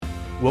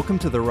Welcome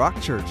to the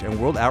Rock Church and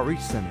World Outreach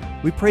Center.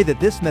 We pray that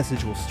this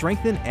message will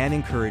strengthen and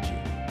encourage you.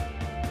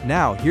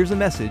 Now, here's a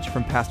message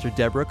from Pastor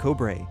Deborah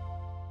Cobray.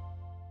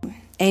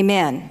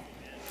 Amen.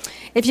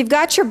 If you've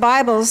got your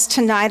Bibles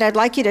tonight, I'd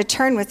like you to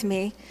turn with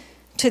me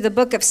to the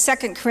book of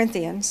 2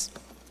 Corinthians.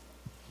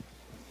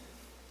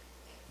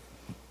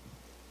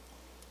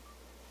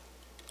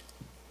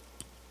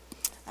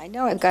 I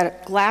know I've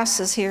got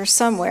glasses here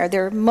somewhere.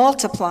 They're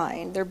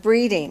multiplying, they're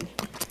breeding.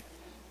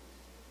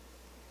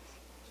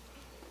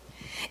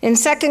 In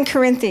 2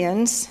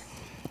 Corinthians,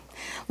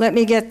 let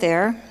me get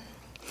there.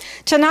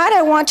 Tonight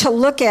I want to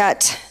look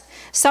at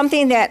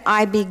something that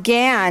I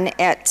began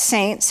at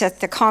Saints at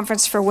the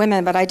Conference for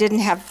Women, but I didn't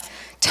have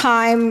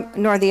time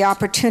nor the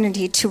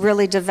opportunity to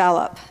really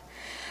develop.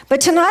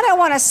 But tonight I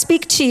want to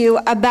speak to you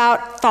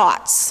about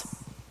thoughts,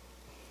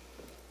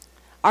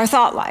 our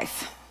thought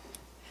life.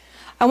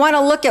 I want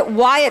to look at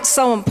why it's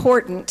so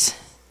important,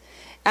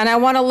 and I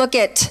want to look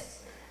at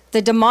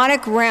the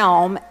demonic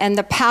realm and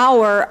the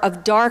power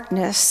of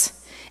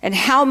darkness and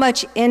how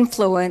much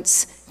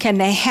influence can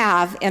they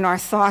have in our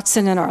thoughts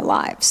and in our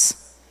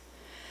lives.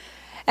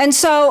 And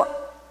so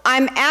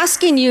I'm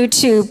asking you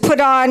to put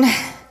on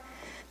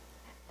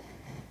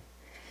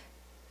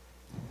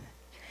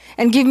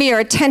and give me your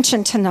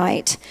attention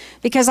tonight,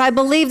 because I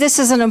believe this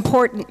is an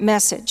important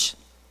message.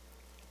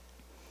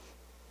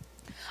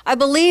 I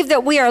believe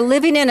that we are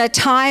living in a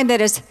time that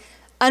is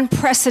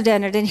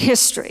unprecedented in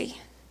history.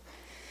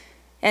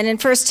 And in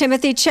 1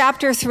 Timothy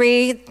chapter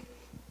 3,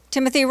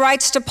 Timothy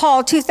writes to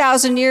Paul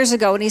 2,000 years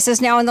ago, and he says,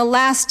 "Now in the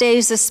last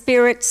days the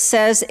Spirit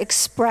says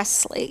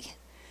expressly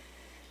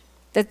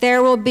that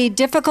there will be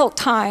difficult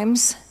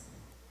times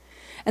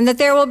and that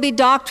there will be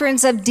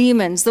doctrines of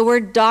demons." The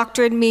word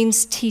doctrine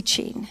means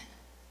teaching.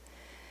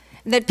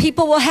 And that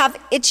people will have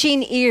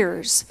itching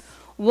ears,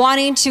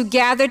 wanting to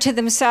gather to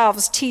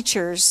themselves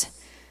teachers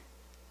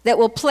that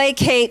will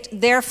placate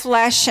their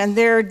flesh and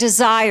their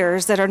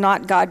desires that are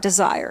not God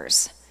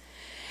desires.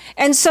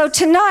 And so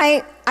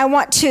tonight, I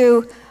want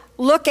to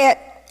look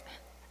at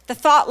the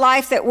thought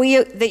life that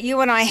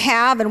you and I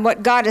have and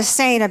what God is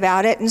saying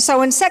about it. And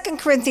so in 2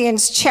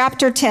 Corinthians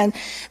chapter 10,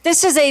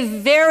 this is a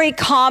very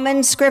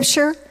common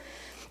scripture.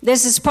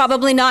 This is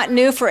probably not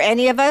new for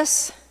any of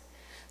us.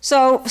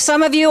 So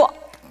some of you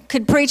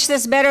could preach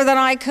this better than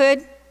I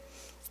could,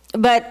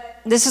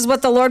 but this is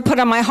what the Lord put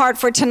on my heart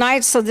for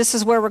tonight, so this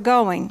is where we're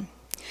going.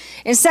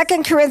 In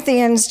 2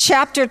 Corinthians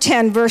chapter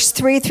 10, verse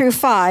 3 through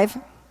 5,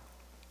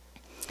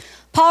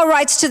 Paul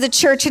writes to the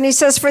church and he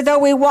says, "For though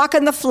we walk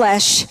in the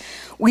flesh,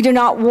 we do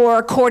not war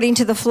according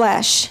to the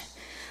flesh.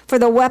 For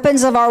the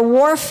weapons of our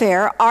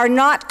warfare are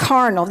not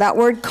carnal." That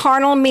word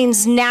carnal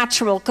means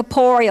natural,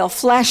 corporeal,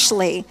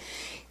 fleshly.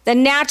 The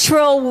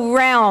natural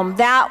realm,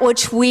 that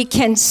which we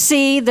can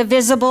see, the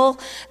visible,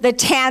 the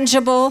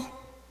tangible,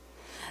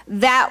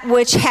 that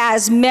which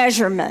has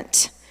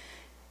measurement.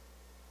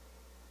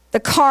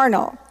 The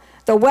carnal.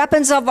 The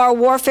weapons of our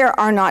warfare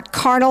are not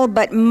carnal,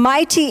 but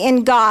mighty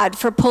in God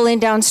for pulling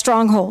down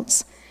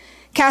strongholds,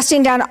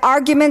 casting down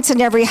arguments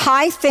and every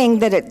high thing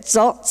that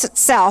exalts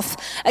itself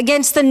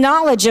against the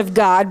knowledge of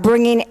God,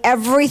 bringing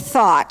every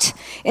thought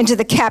into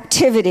the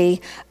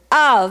captivity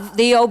of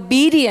the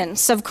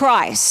obedience of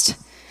Christ.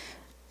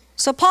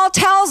 So Paul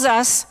tells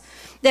us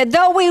that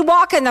though we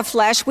walk in the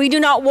flesh, we do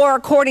not war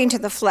according to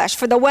the flesh.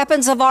 For the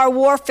weapons of our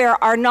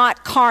warfare are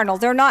not carnal.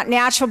 They're not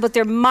natural, but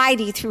they're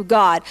mighty through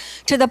God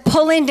to the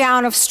pulling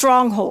down of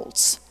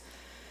strongholds.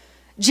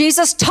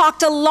 Jesus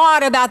talked a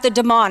lot about the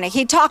demonic.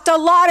 He talked a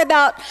lot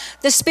about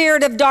the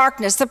spirit of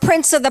darkness, the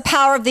prince of the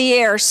power of the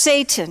air,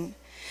 Satan.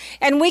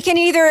 And we can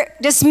either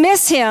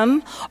dismiss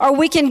him or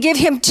we can give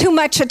him too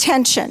much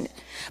attention.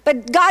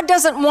 But God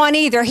doesn't want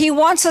either. He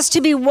wants us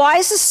to be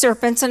wise as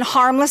serpents and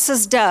harmless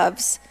as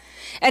doves,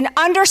 and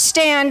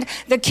understand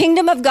the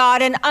kingdom of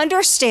God and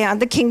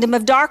understand the kingdom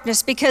of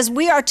darkness, because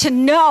we are to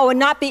know and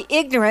not be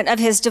ignorant of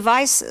his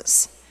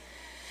devices.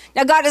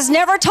 Now, God has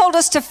never told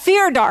us to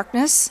fear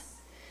darkness,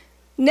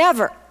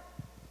 never.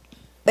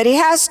 But he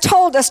has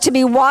told us to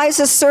be wise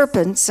as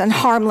serpents and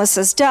harmless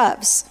as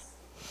doves.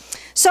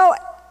 So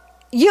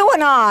you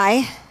and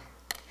I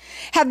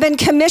have been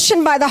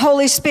commissioned by the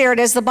Holy Spirit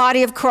as the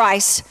body of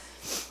Christ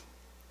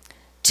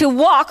to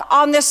walk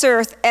on this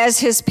earth as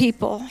his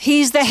people.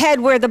 He's the head,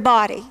 we're the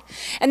body.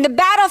 And the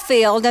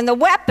battlefield and the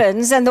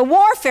weapons and the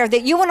warfare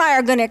that you and I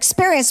are going to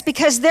experience,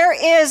 because there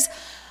is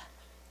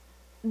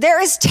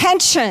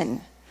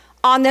tension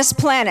on this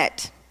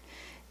planet.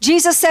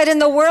 Jesus said, in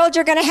the world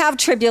you're going to have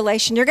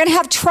tribulation, you're going to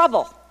have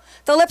trouble.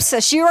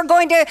 Thalipsis, you are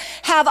going to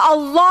have a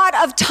lot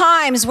of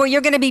times where you're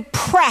going to be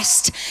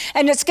pressed,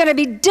 and it's going to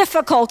be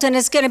difficult and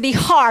it's going to be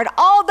hard.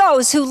 All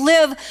those who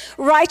live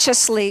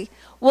righteously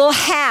will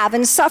have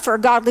and suffer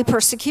godly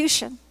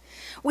persecution.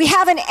 We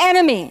have an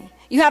enemy.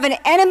 You have an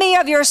enemy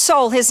of your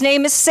soul. His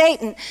name is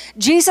Satan.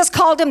 Jesus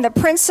called him the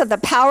prince of the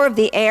power of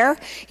the air.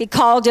 He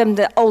called him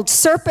the old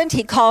serpent.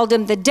 He called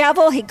him the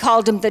devil. He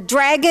called him the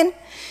dragon.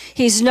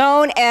 He's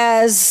known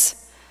as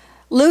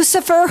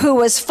Lucifer, who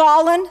was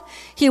fallen.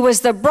 He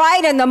was the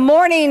bright and the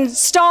morning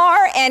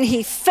star, and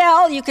he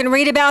fell. You can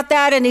read about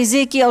that in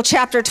Ezekiel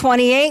chapter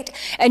 28,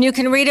 and you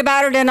can read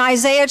about it in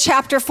Isaiah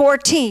chapter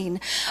 14.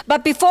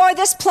 But before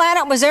this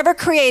planet was ever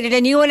created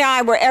and you and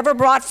I were ever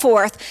brought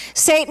forth,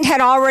 Satan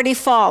had already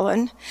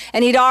fallen,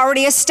 and he'd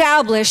already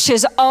established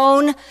his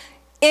own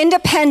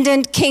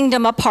independent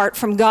kingdom apart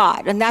from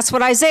God. And that's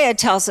what Isaiah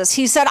tells us.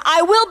 He said,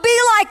 I will be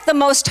like the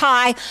Most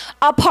High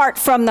apart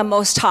from the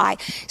Most High.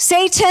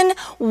 Satan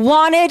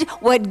wanted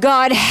what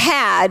God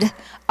had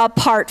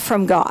apart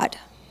from God.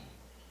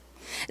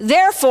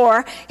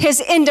 Therefore, his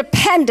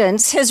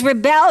independence, his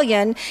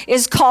rebellion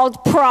is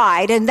called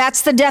pride. And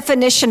that's the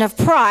definition of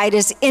pride,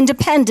 is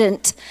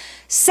independent,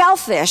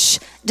 selfish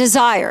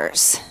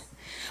desires.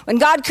 When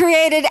God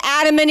created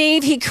Adam and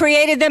Eve, he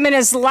created them in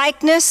his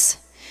likeness.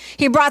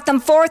 He brought them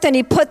forth and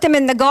he put them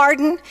in the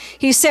garden.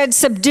 He said,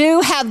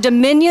 subdue, have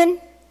dominion,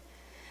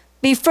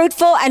 be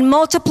fruitful and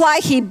multiply.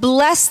 He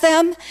blessed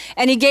them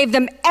and he gave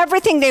them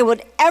everything they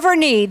would ever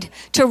need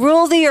to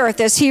rule the earth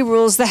as he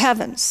rules the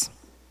heavens.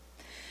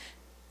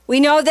 We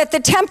know that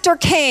the tempter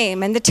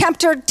came and the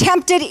tempter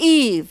tempted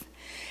Eve,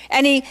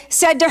 and he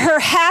said to her,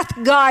 hath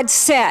God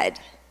said?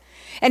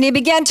 And he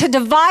began to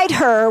divide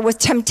her with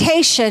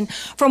temptation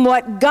from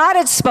what God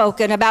had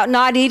spoken about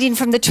not eating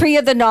from the tree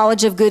of the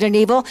knowledge of good and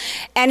evil.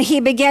 And he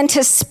began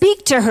to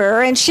speak to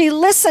her, and she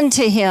listened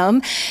to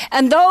him.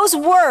 And those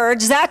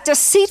words, that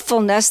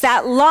deceitfulness,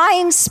 that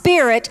lying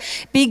spirit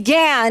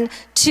began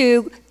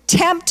to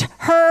tempt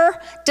her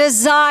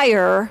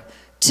desire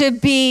to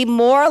be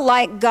more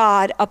like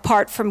God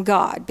apart from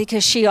God,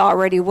 because she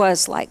already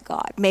was like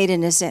God, made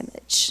in his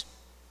image.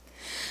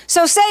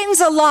 So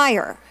Satan's a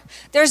liar.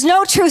 There's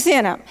no truth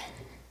in him.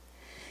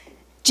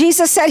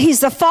 Jesus said he's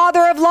the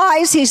father of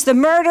lies, he's the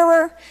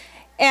murderer,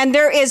 and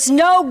there is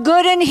no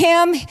good in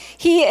him.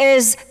 He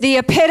is the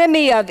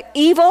epitome of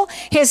evil.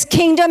 His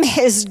kingdom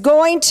is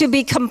going to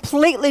be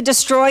completely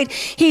destroyed.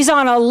 He's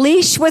on a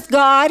leash with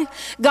God.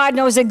 God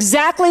knows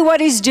exactly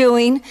what he's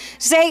doing.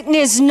 Satan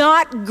is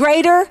not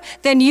greater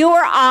than you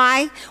or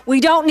I.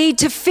 We don't need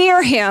to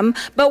fear him,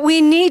 but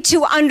we need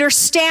to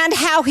understand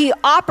how he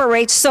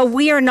operates so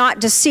we are not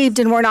deceived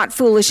and we're not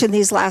foolish in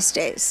these last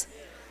days.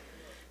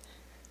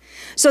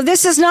 So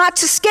this is not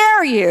to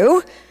scare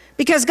you,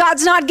 because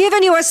God's not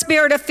given you a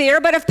spirit of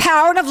fear, but of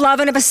power and of love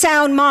and of a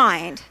sound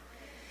mind.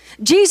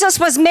 Jesus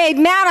was made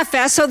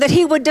manifest so that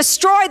he would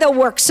destroy the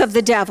works of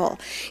the devil.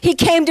 He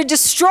came to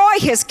destroy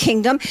his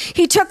kingdom.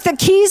 He took the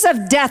keys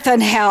of death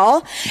and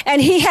hell,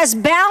 and he has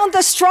bound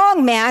the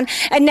strong man.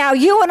 And now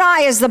you and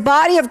I, as the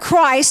body of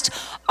Christ,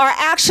 are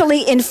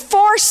actually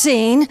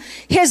enforcing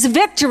his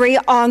victory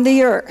on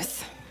the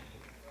earth.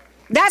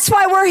 That's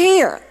why we're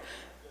here.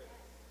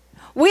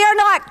 We are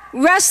not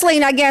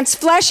wrestling against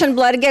flesh and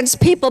blood, against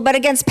people, but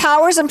against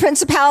powers and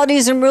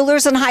principalities and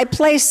rulers in high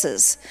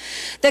places.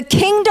 The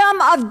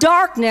kingdom of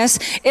darkness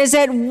is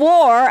at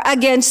war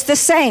against the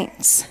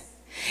saints.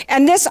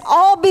 And this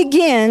all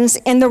begins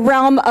in the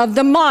realm of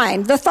the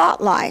mind, the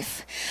thought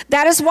life.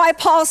 That is why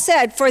Paul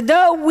said, for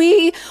though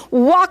we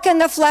walk in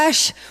the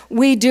flesh,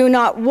 we do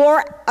not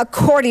war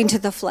according to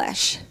the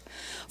flesh.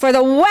 For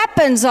the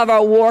weapons of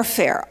our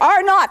warfare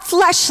are not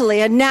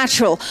fleshly and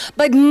natural,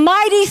 but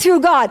mighty through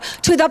God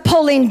to the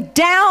pulling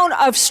down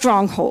of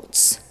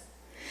strongholds,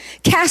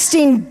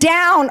 casting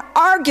down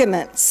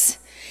arguments,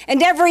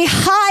 and every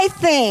high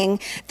thing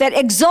that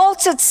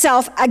exalts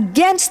itself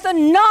against the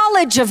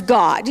knowledge of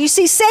God. You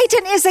see,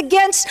 Satan is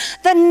against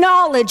the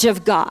knowledge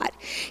of God.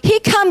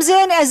 He comes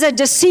in as a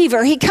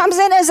deceiver. He comes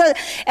in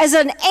as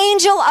an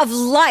angel of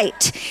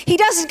light. He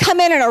doesn't come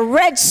in a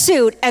red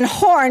suit and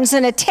horns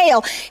and a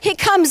tail. He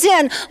comes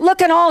in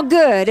looking all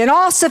good and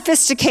all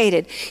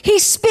sophisticated. He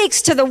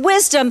speaks to the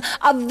wisdom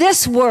of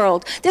this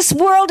world. This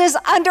world is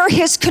under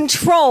his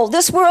control.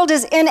 This world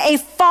is in a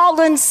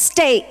fallen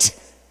state.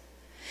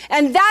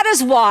 And that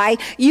is why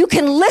you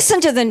can listen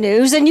to the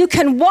news and you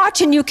can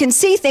watch and you can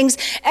see things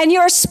and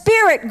your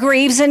spirit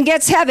grieves and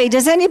gets heavy.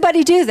 Does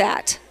anybody do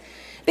that?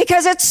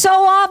 Because it's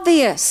so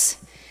obvious.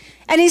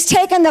 And he's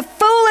taken the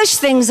foolish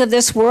things of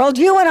this world,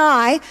 you and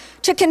I,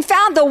 to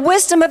confound the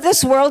wisdom of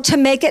this world to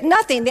make it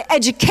nothing. The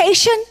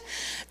education,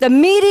 the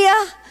media,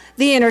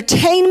 the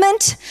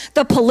entertainment,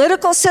 the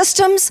political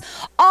systems,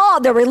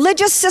 all the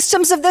religious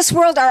systems of this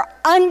world are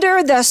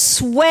under the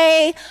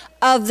sway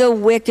of the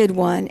wicked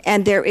one,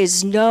 and there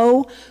is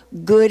no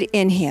good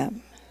in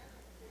him.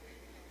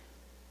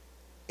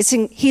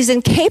 He's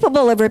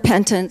incapable of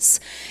repentance.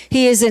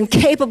 He is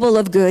incapable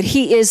of good.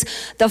 He is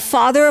the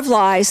father of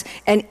lies,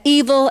 and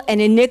evil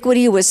and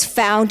iniquity was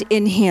found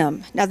in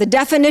him. Now, the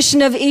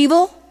definition of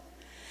evil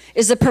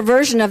is a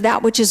perversion of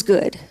that which is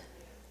good.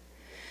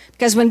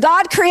 Because when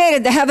God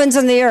created the heavens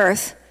and the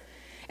earth,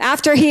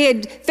 after he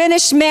had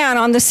finished man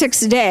on the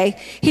sixth day,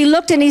 he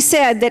looked and he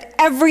said that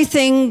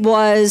everything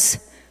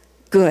was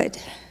good.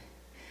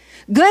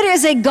 Good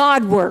is a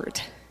God word.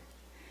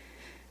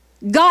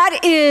 God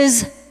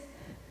is,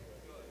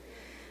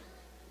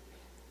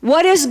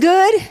 what is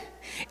good?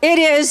 It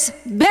is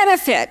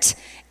benefit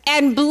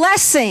and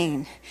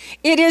blessing.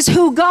 It is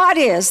who God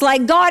is.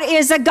 Like God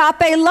is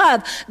agape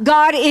love.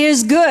 God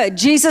is good.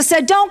 Jesus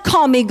said, don't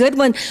call me good.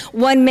 When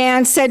one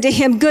man said to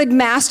him, good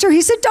master,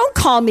 he said, don't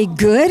call me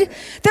good.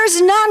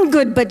 There's none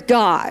good but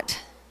God.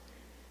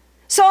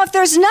 So if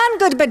there's none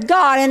good but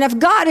God, and if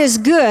God is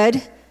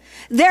good,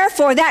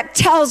 therefore that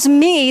tells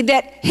me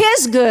that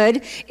his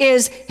good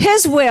is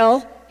his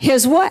will,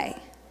 his way.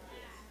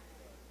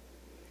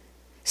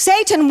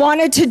 Satan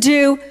wanted to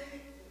do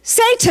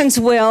Satan's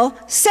will,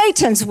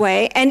 Satan's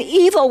way, and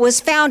evil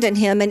was found in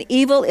him, and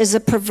evil is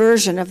a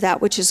perversion of that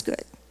which is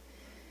good.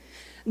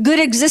 Good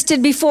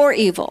existed before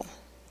evil.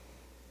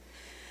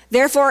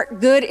 Therefore,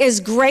 good is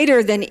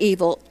greater than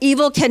evil.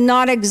 Evil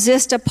cannot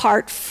exist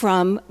apart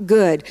from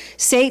good.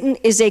 Satan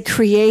is a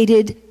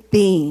created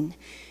being.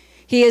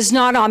 He is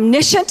not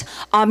omniscient,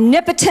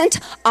 omnipotent,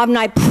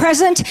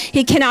 omnipresent.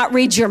 He cannot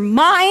read your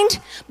mind,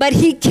 but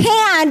he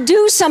can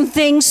do some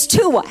things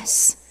to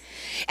us.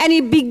 And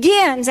he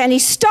begins and he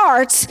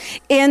starts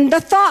in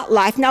the thought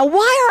life. Now,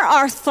 why are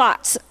our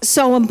thoughts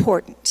so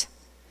important?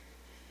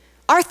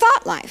 Our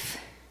thought life.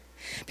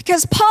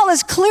 Because Paul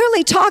is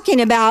clearly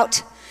talking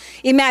about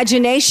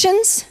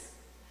imaginations,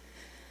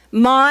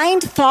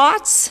 mind,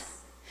 thoughts,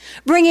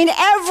 bringing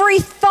every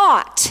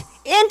thought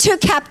into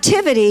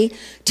captivity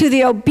to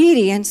the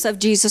obedience of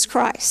Jesus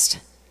Christ.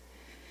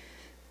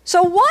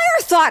 So why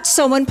are thoughts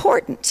so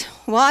important?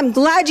 Well, I'm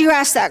glad you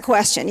asked that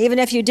question. Even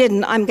if you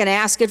didn't, I'm going to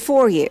ask it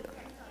for you.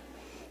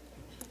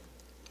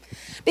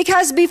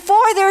 Because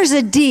before there's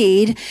a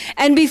deed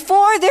and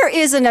before there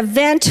is an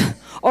event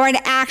or an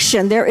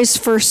action, there is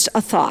first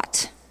a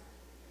thought.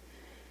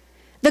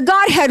 The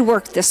Godhead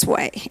worked this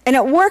way, and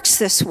it works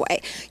this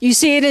way. You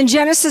see it in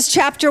Genesis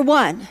chapter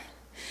 1,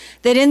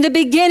 that in the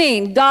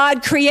beginning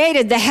God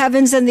created the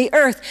heavens and the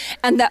earth,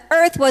 and the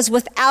earth was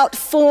without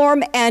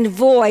form and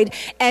void,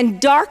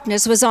 and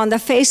darkness was on the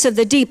face of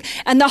the deep.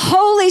 And the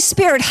Holy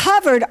Spirit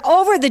hovered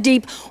over the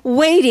deep,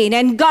 waiting.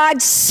 And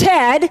God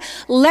said,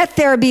 let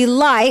there be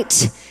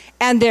light,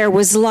 and there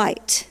was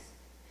light.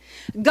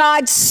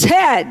 God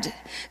said,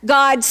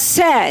 God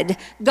said,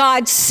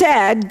 God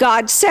said,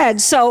 God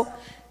said. So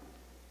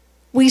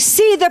we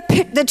see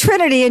the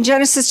Trinity in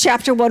Genesis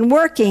chapter 1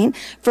 working.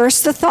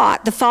 First the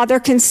thought, the Father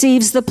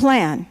conceives the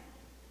plan.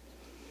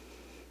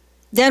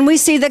 Then we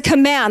see the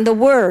command, the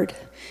Word.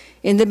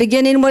 In the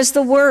beginning was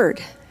the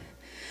Word.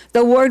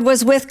 The Word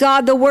was with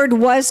God, the Word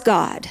was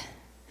God.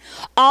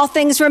 All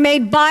things were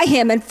made by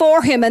him and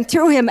for him and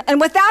through him, and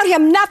without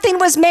him nothing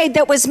was made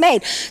that was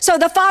made. So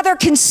the Father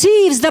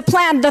conceives the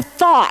plan, the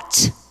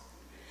thought.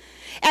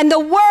 And the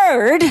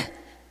Word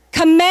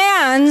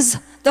commands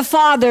the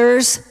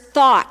Father's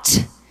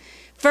thought.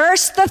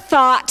 First the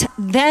thought,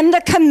 then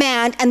the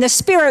command, and the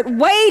Spirit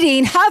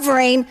waiting,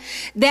 hovering,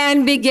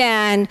 then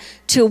began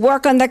to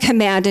work on the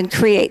command and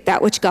create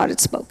that which God had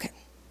spoken.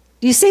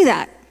 Do you see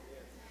that?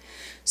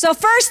 So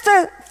first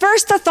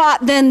the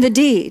thought, then the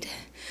deed.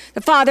 The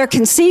Father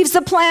conceives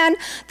the plan,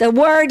 the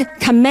Word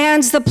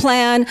commands the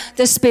plan,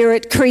 the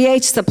Spirit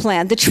creates the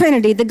plan. The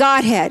Trinity, the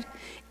Godhead,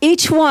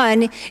 each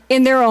one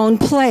in their own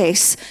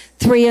place,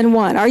 3 in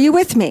 1. Are you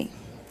with me?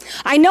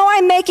 I know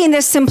I'm making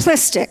this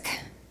simplistic,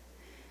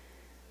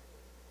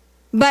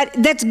 but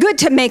that's good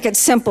to make it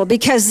simple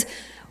because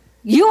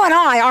you and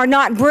I are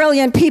not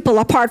brilliant people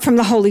apart from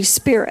the Holy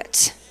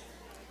Spirit.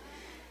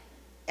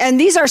 And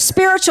these are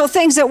spiritual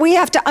things that we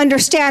have to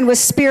understand with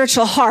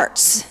spiritual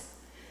hearts.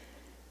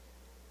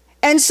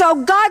 And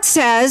so God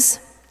says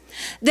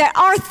that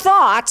our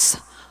thoughts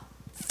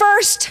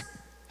first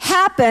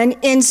happen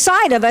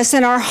inside of us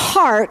in our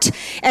heart,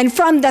 and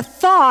from the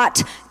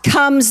thought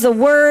comes the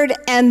word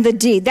and the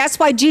deed. That's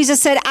why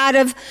Jesus said out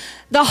of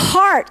the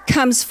heart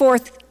comes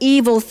forth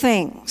evil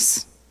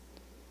things.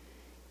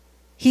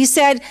 He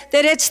said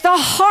that it's the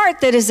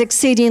heart that is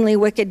exceedingly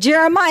wicked.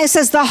 Jeremiah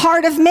says the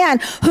heart of man,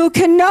 who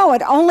can know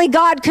it? Only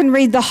God can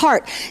read the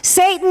heart.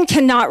 Satan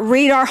cannot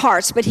read our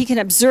hearts, but he can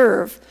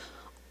observe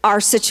our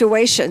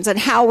situations and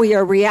how we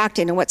are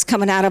reacting and what's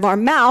coming out of our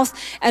mouth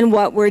and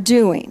what we're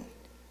doing.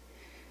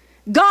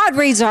 God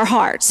reads our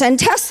hearts and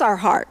tests our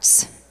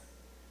hearts.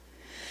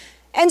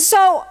 And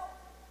so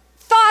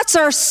thoughts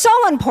are so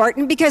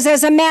important because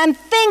as a man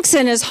thinks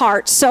in his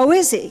heart, so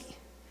is he.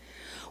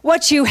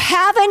 What you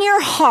have in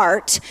your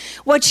heart,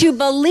 what you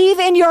believe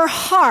in your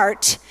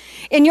heart,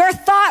 in your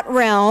thought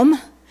realm,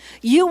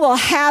 you will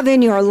have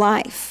in your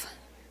life.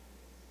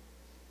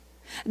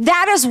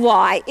 That is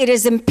why it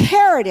is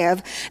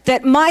imperative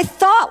that my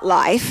thought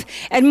life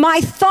and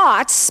my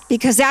thoughts,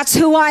 because that's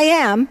who I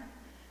am,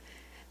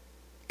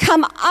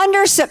 come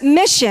under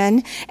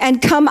submission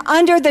and come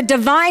under the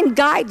divine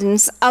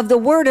guidance of the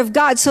Word of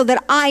God so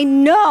that I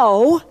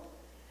know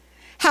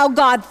how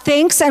God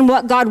thinks and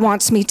what God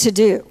wants me to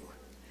do.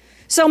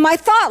 So my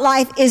thought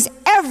life is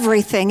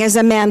everything. As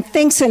a man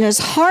thinks in his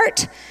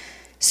heart,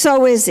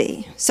 so is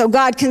he. So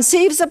God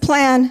conceives a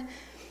plan,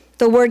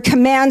 the Word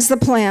commands the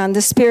plan,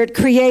 the Spirit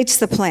creates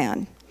the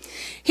plan.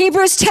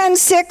 Hebrews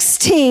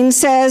 10:16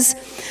 says,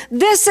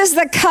 "This is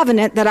the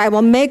covenant that I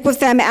will make with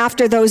them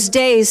after those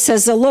days,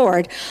 says the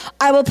Lord.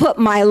 I will put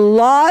my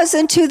laws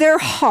into their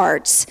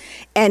hearts,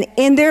 and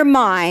in their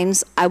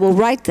minds I will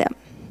write them."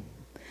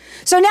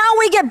 So now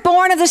we get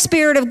born of the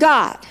Spirit of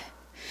God.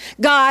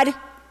 God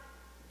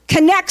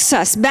connects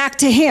us back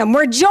to him.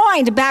 We're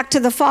joined back to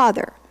the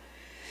Father.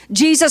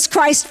 Jesus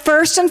Christ,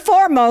 first and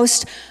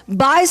foremost,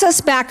 buys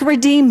us back,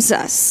 redeems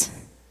us.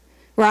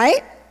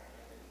 Right?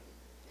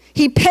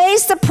 He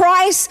pays the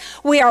price.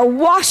 We are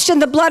washed in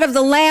the blood of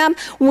the Lamb.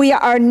 We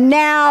are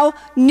now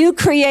new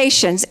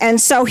creations.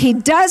 And so he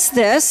does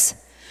this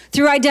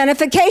through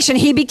identification.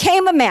 He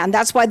became a man.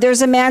 That's why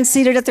there's a man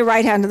seated at the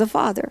right hand of the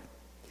Father.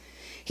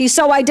 He's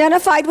so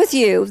identified with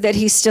you that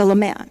he's still a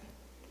man.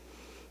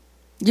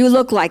 You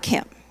look like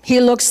him. He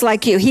looks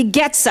like you. He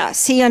gets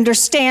us. He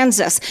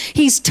understands us.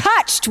 He's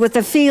touched with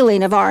the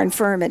feeling of our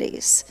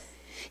infirmities.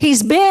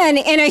 He's been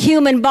in a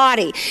human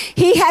body.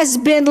 He has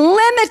been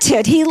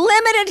limited. He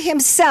limited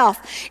himself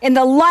in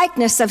the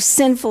likeness of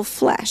sinful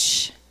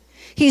flesh.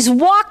 He's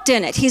walked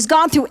in it. He's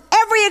gone through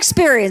every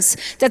experience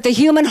that the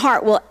human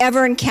heart will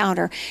ever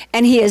encounter.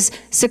 And he has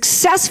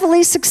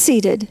successfully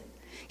succeeded.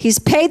 He's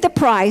paid the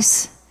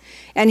price.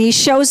 And he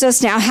shows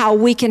us now how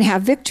we can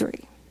have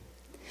victory.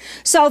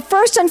 So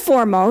first and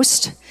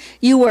foremost,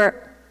 you were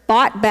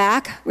bought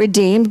back,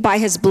 redeemed by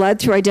his blood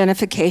through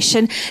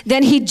identification.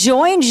 Then he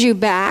joined you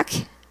back.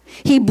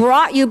 He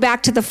brought you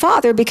back to the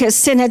Father because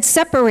sin had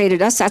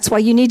separated us. That's why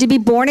you need to be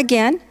born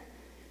again.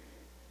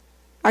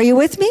 Are you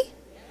with me?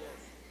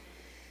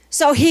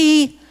 So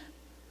he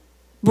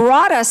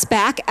brought us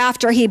back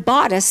after he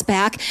bought us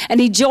back, and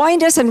he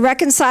joined us and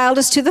reconciled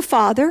us to the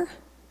Father.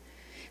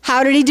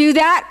 How did he do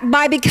that?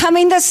 By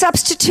becoming the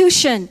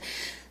substitution.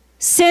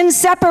 Sin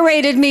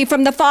separated me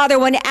from the Father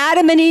when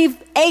Adam and Eve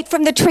ate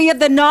from the tree of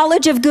the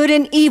knowledge of good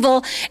and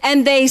evil,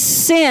 and they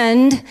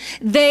sinned.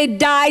 They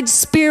died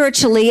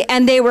spiritually,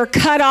 and they were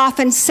cut off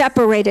and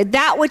separated.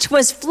 That which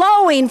was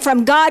flowing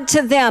from God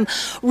to them,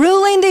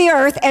 ruling the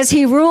earth as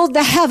he ruled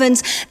the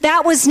heavens,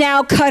 that was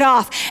now cut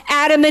off.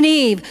 Adam and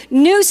Eve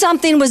knew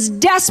something was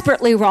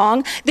desperately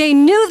wrong. They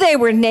knew they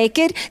were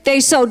naked. They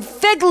sewed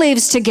fig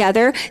leaves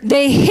together.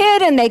 They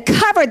hid and they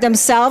covered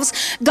themselves.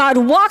 God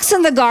walks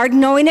in the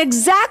garden knowing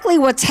exactly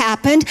what's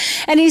happened,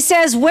 and he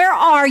says, "Where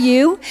are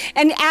you?"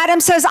 And Adam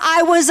says,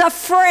 "I was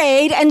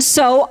afraid, and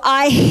so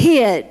I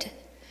hid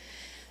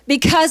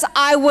because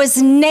I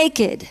was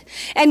naked."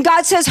 And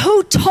God says,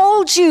 "Who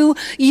told you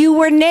you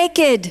were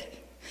naked?"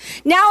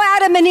 Now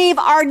Adam and Eve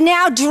are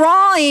now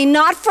drawing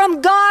not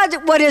from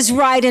God what is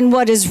right and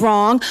what is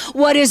wrong,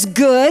 what is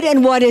good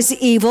and what is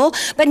evil,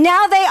 but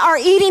now they are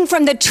eating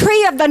from the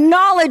tree of the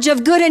knowledge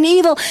of good and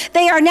evil.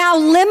 They are now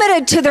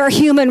limited to their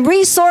human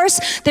resource,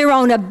 their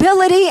own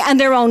ability and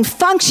their own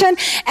function,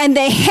 and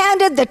they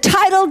handed the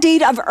title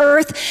deed of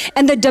earth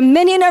and the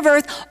dominion of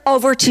earth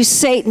over to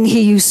Satan.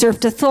 He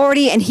usurped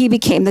authority and he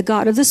became the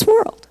God of this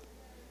world.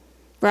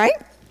 Right?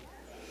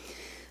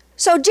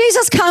 So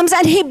Jesus comes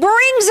and he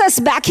brings us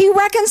back. He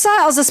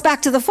reconciles us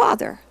back to the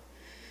Father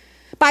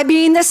by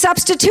being the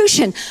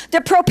substitution,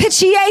 the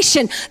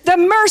propitiation, the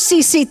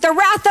mercy seat. The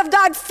wrath of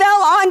God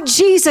fell on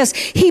Jesus.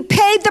 He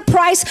paid the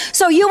price,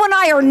 so you and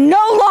I are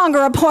no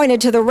longer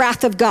appointed to the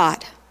wrath of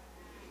God.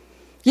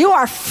 You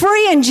are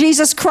free in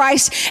Jesus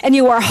Christ, and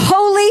you are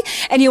holy,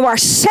 and you are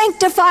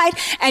sanctified,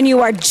 and you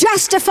are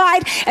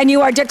justified, and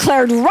you are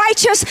declared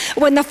righteous.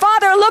 When the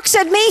Father looks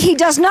at me, he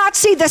does not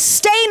see the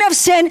stain of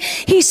sin.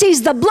 He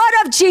sees the blood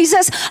of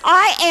Jesus.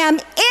 I am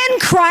in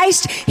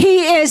Christ.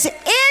 He is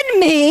in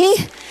me,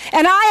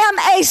 and I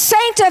am a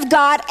saint of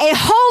God, a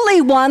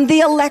holy one, the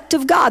elect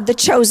of God, the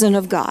chosen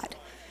of God.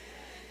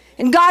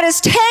 And God has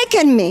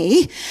taken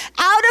me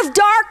out of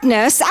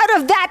darkness, out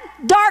of that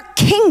dark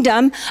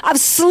kingdom of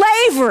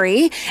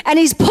slavery, and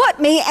he's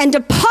put me and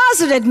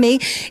deposited me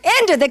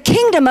into the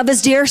kingdom of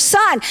his dear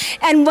Son.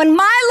 And when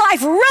my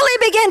life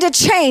really began to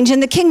change in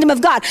the kingdom of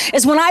God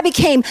is when I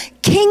became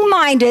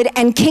king-minded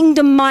and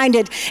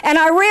kingdom-minded. And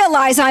I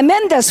realize I'm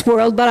in this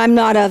world, but I'm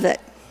not of it.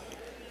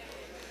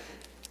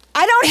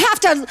 I don't have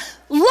to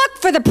look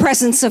for the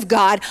presence of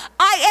God.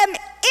 I am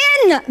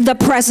in the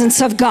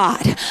presence of God.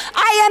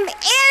 I am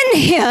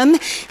in him.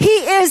 He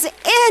is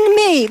in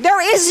me.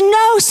 There is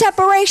no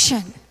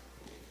separation.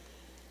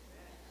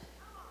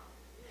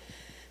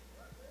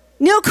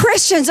 New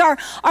Christians are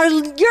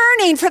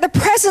yearning for the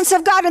presence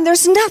of God, and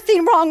there's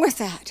nothing wrong with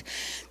that.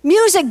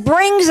 Music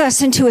brings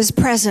us into his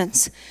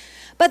presence.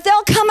 But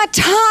there'll come a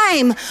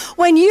time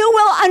when you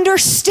will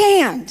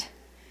understand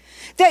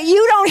that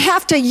you don't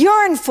have to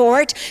yearn for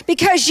it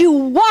because you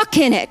walk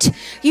in it.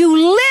 You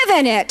live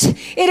in it.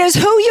 It is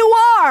who you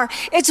are.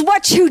 It's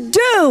what you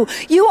do.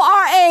 You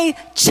are a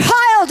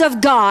child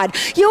of God.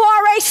 You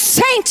are a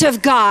saint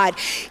of God.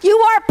 You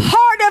are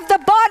part of the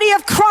body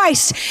of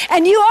Christ,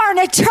 and you are an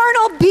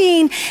eternal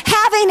being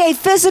having a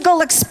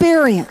physical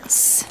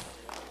experience.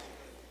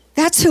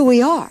 That's who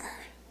we are.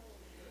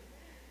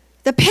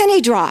 The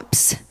penny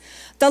drops.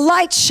 The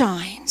light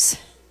shines.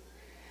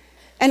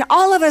 And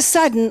all of a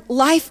sudden,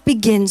 life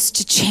begins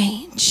to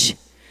change.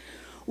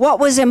 what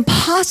was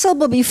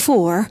impossible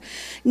before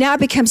now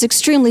becomes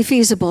extremely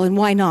feasible. And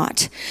why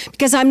not?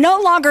 Because I'm no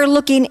longer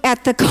looking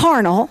at the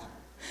carnal,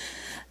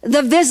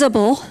 the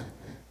visible,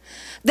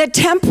 the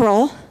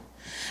temporal,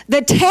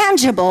 the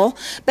tangible,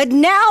 but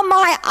now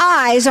my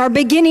eyes are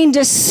beginning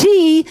to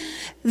see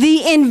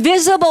the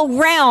invisible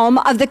realm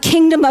of the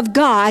kingdom of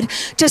God,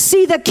 to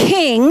see the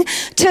King,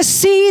 to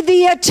see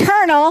the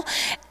eternal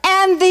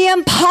and the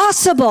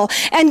impossible.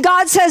 And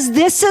God says,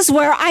 this is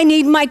where I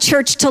need my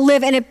church to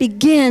live, and it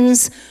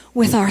begins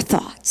with our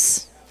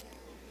thoughts.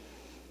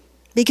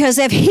 Because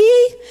if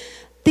he,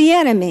 the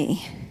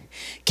enemy,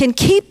 can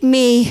keep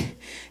me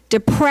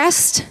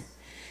depressed,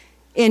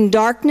 in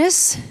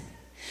darkness,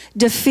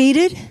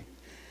 defeated,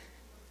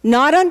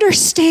 not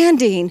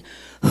understanding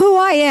who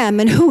I am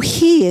and who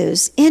he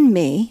is in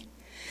me,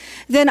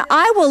 then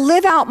I will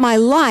live out my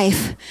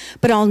life,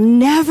 but I'll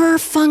never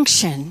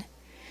function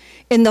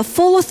in the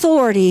full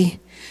authority,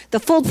 the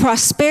full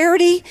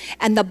prosperity,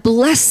 and the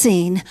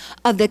blessing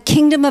of the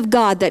kingdom of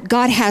God that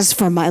God has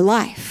for my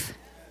life.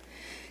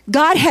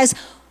 God has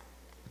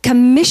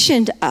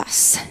commissioned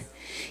us.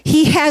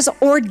 He has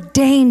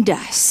ordained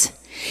us.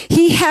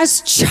 He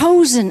has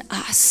chosen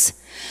us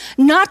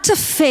not to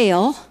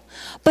fail,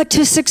 but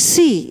to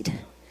succeed.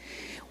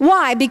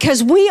 Why?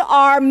 Because we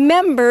are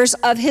members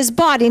of his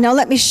body. Now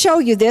let me show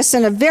you this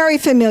in a very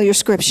familiar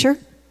scripture.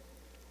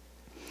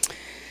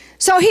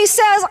 So he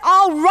says,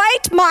 I'll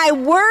write my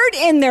word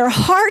in their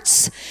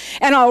hearts,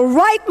 and I'll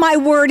write my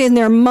word in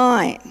their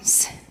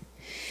minds.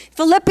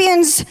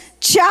 Philippians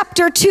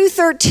chapter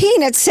 2:13,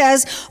 it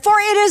says, for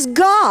it is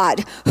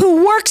God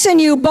who works in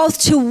you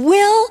both to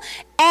will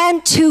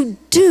and to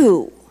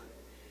do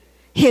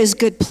his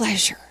good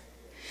pleasure.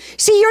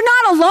 See, you're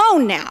not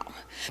alone now.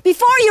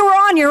 Before you were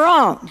on your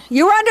own.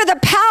 You were under the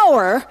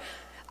power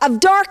of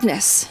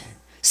darkness.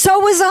 So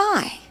was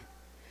I.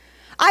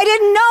 I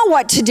didn't know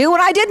what to do,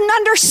 and I didn't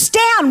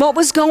understand what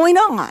was going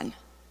on.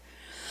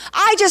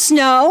 I just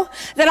know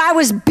that I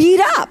was beat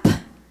up,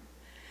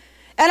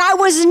 and I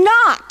was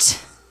not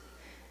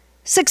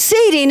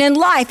succeeding in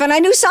life, and I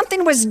knew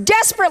something was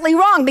desperately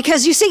wrong,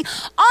 because you see,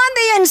 on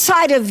the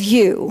inside of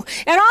you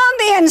and on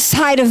the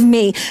inside of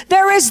me,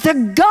 there is the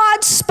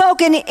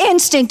God-spoken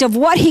instinct of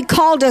what he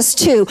called us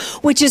to,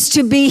 which is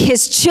to be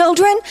his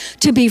children,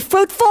 to be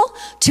fruitful,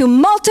 to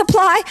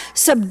multiply,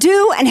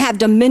 subdue, and have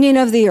dominion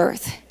of the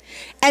earth.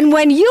 And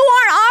when you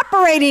aren't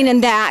operating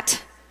in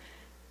that,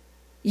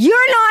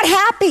 you're not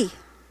happy.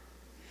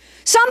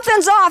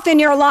 Something's off in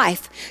your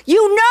life.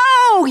 You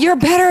know you're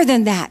better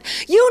than that.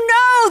 You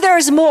know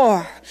there's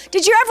more.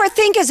 Did you ever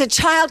think as a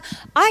child,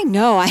 I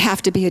know I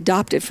have to be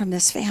adopted from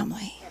this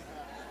family?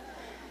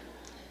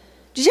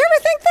 Did you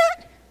ever think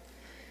that?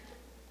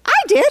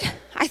 I did.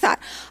 I thought,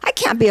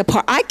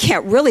 I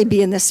can't really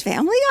be in this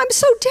family. I'm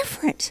so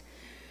different.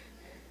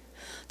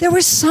 There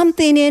was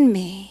something in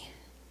me,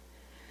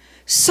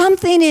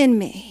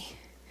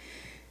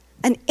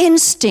 an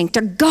instinct,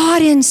 a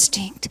God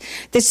instinct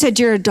that said,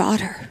 you're a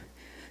daughter.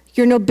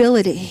 Your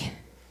nobility,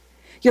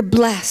 you're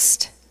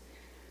blessed.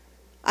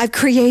 I've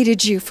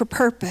created you for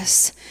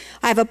purpose.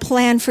 I have a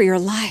plan for your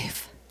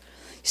life.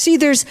 See,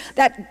 there's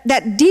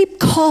that deep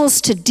calls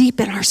to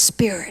deep in our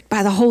spirit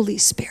by the Holy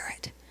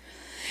Spirit.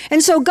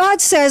 And so God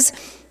says,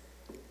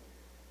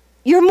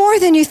 you're more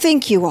than you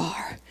think you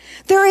are.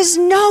 There is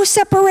no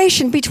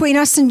separation between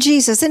us and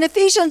Jesus. In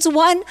Ephesians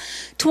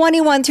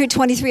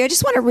 1:21-23, I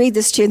just want to read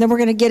this to you, and then we're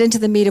going to get into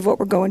the meat of what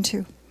we're going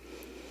to.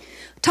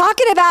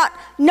 Talking about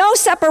no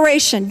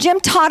separation.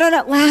 Jim taught on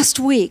it last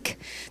week.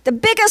 The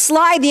biggest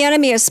lie the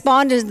enemy has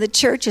spawned into the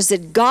church is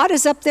that God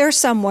is up there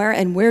somewhere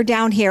and we're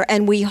down here,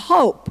 and we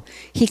hope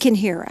he can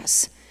hear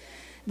us.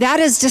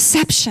 That is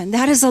deception.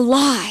 That is a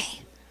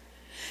lie.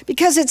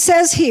 Because it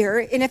says here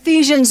in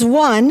Ephesians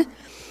 1,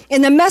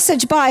 in the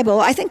Message Bible,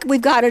 I think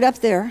we've got it up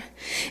there.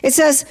 It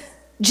says,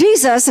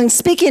 Jesus, and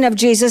speaking of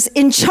Jesus,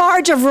 in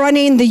charge of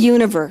running the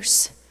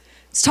universe.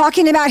 It's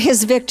talking about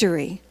his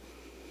victory.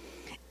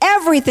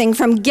 Everything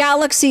from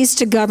galaxies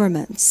to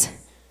governments.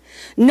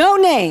 No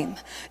name,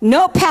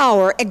 no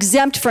power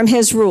exempt from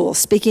his rule,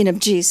 speaking of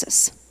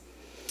Jesus.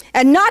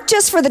 And not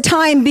just for the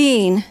time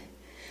being,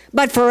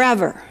 but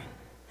forever.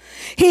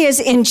 He is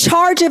in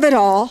charge of it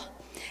all,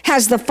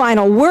 has the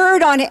final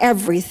word on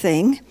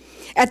everything.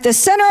 At the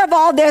center of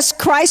all this,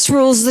 Christ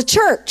rules the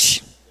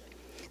church.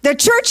 The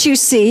church, you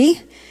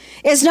see,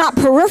 is not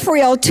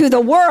peripheral to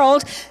the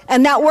world,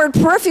 and that word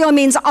peripheral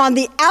means on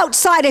the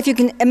outside. If you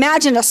can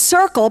imagine a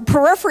circle,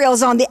 peripheral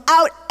is on the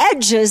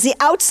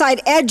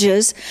outside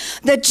edges.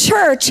 The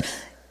church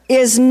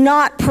is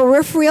not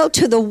peripheral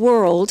to the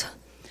world.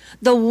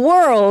 The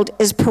world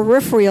is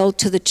peripheral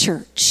to the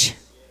church.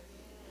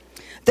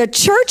 The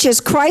church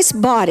is Christ's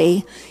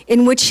body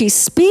in which he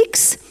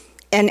speaks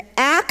and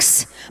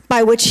acts,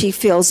 by which he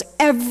fills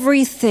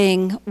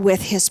everything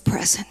with his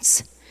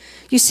presence.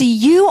 You see,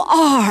 you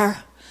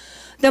are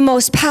the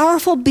most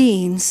powerful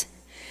beings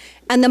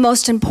and the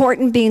most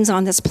important beings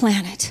on this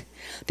planet,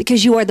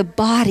 because you are the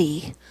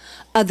body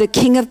of the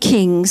King of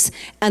Kings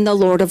and the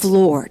Lord of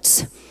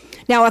Lords.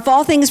 Now, if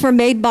all things were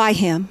made by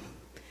him,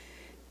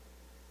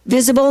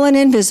 visible and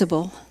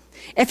invisible,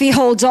 if he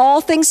holds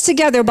all things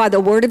together by the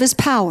word of his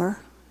power,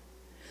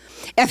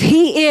 if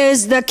he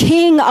is the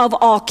King of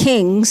all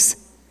kings,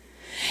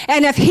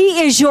 and if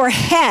he is your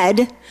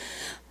head,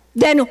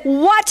 then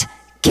what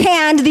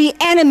can the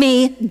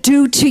enemy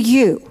do to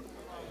you?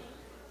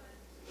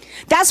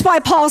 That's why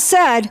Paul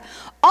said,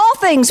 all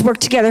things work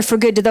together for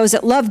good to those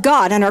that love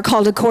God and are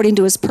called according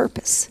to his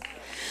purpose.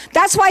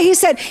 That's why he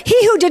said,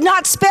 he who did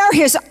not spare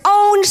his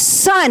own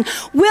son,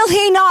 will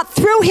he not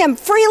through him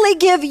freely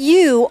give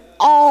you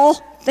all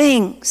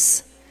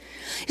things?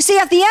 You see,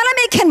 if the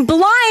enemy can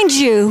blind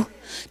you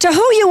to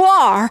who you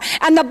are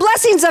and the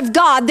blessings of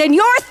God, then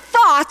your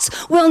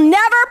thoughts will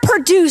never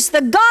produce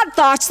the God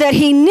thoughts that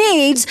he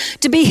needs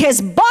to be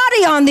his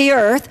body on the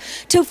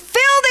earth, to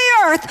fill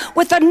the earth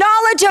with the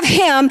knowledge of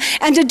him,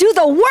 and to do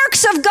the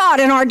works of God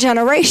in our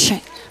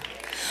generation.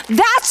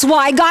 That's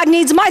why God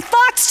needs my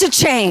thoughts to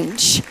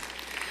change.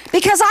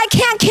 Because I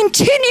can't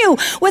continue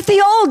with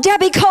the old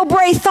Debbie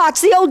Cobray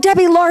thoughts, the old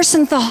Debbie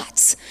Larson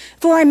thoughts,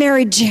 before I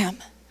married Jim.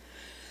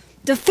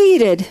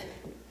 Defeated,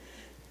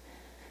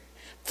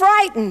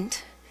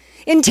 frightened,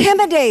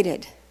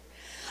 intimidated.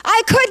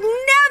 I could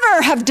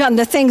never have done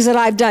the things that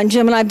I've done,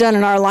 Jim and I've done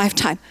in our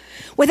lifetime,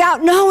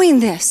 without knowing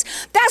this.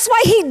 That's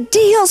why he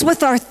deals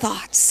with our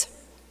thoughts.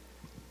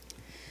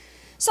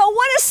 So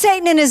what has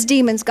Satan and his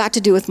demons got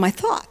to do with my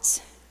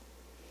thoughts?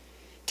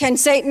 Can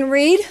Satan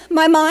read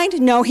my mind?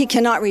 No, he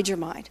cannot read your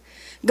mind.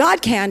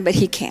 God can, but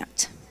he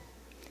can't.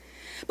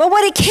 But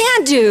what he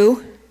can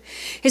do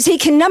is he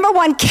can, number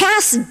one,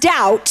 cast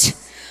doubt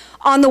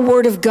on the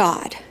word of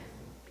God.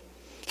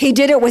 He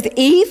did it with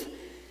Eve.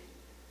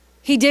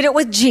 He did it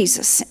with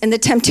Jesus in the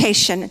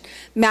temptation,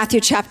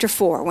 Matthew chapter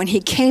 4, when he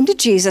came to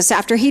Jesus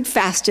after he'd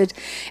fasted,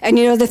 and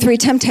you know the three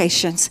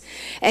temptations,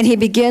 and he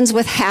begins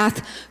with,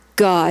 hath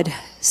God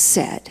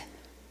said.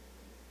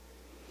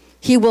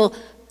 He will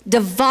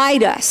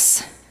divide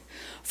us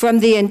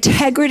from the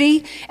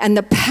integrity and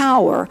the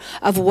power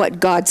of what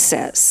God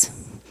says.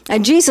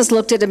 And Jesus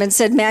looked at him and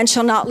said, man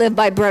shall not live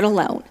by bread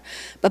alone,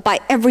 but by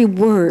every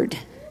word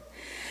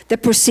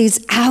that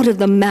proceeds out of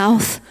the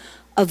mouth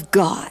of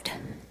God.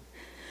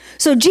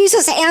 So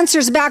Jesus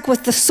answers back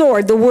with the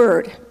sword, the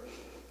word.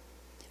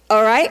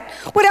 All right?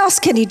 What else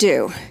can he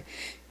do?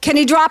 Can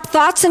he drop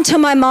thoughts into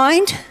my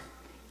mind?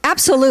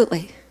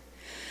 Absolutely.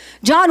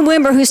 John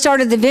Wimber, who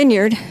started the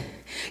Vineyard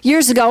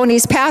years ago, and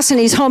he's passed and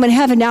he's home in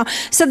heaven now,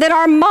 said that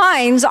our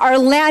minds are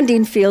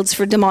landing fields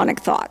for demonic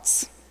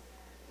thoughts.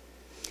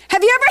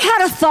 Have you ever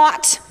had a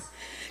thought,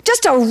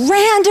 just a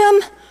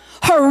random,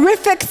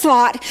 horrific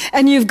thought,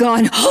 and you've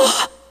gone,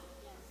 oh,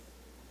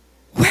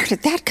 where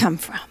did that come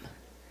from?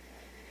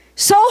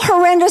 So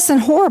horrendous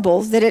and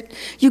horrible that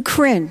you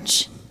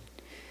cringe.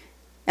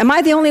 Am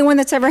I the only one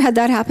that's ever had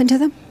that happen to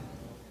them?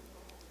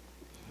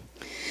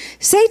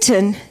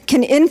 Satan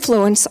can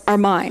influence our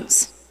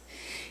minds.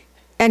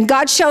 And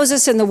God shows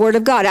us in the Word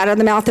of God, out of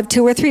the mouth of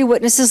 2 or 3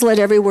 witnesses, let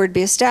every word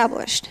be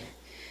established.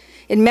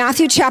 In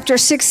Matthew chapter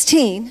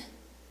 16,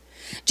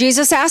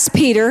 Jesus asked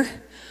Peter,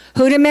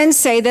 who do men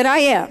say that I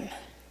am?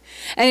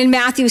 And in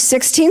Matthew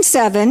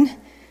 16:7,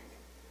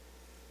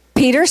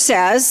 Peter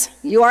says,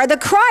 you are the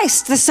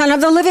Christ, the Son of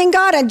the living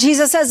God. And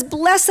Jesus says,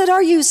 blessed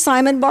are you,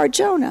 Simon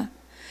Bar-Jonah,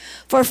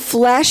 for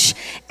flesh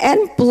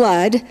and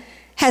blood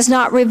has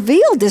not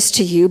revealed this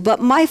to you, but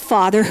my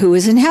Father who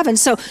is in heaven.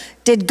 So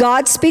did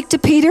God speak to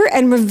Peter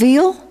and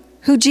reveal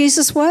who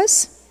Jesus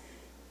was?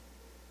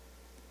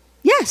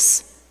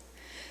 Yes.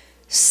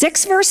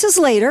 6 verses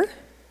later,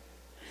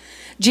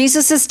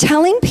 Jesus is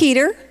telling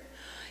Peter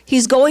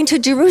he's going to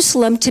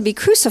Jerusalem to be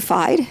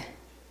crucified.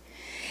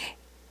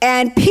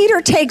 And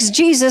Peter takes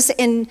Jesus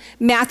in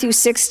Matthew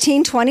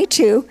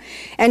 16:22,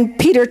 and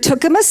Peter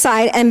took him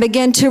aside and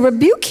began to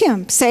rebuke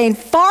him, saying,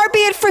 far be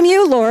it from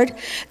you, Lord,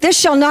 this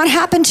shall not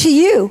happen to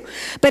you.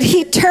 But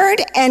he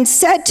turned and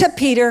said to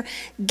Peter,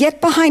 get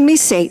behind me,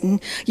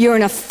 Satan. You're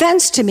an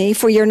offense to me,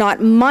 for you're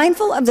not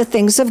mindful of the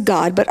things of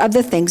God, but of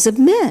the things of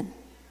men.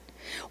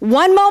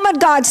 One moment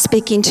God's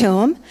speaking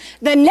to him,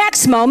 the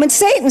next moment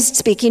Satan's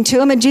speaking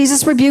to him, and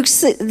Jesus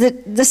rebukes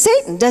the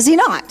Satan, does he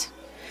not?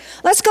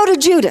 Let's go to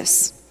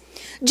Judas.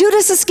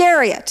 Judas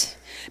Iscariot,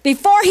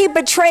 before he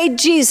betrayed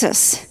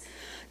Jesus,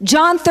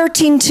 John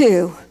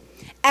 13:2,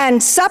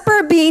 and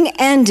supper being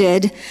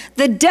ended,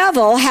 the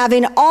devil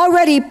having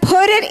already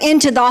put it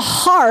into the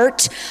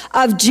heart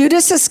of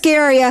Judas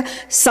Iscariot,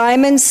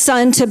 Simon's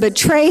son, to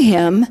betray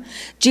him,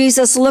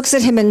 Jesus looks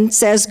at him and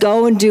says,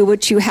 go and do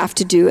what you have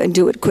to do and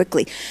do it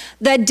quickly.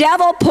 The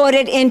devil put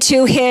it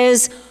into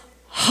his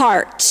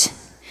heart.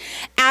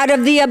 Out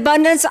of the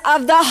abundance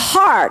of the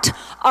heart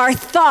are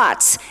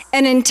thoughts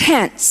and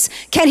intents.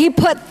 Can he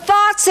put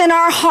thoughts in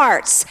our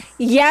hearts?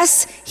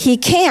 Yes, he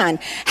can.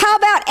 How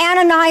about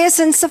Ananias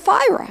and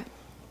Sapphira?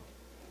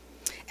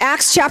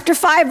 Acts chapter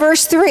 5,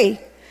 verse 3.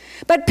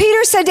 But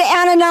Peter said to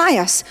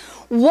Ananias,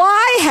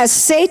 why has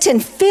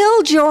Satan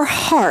filled your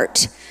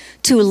heart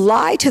to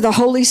lie to the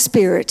Holy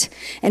Spirit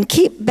and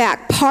keep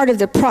back part of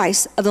the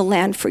price of the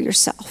land for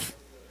yourself?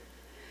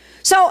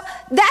 So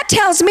that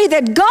tells me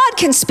that God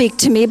can speak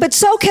to me, but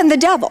so can the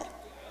devil.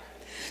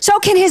 So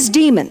can his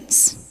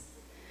demons.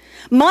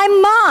 My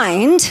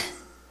mind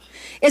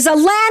is a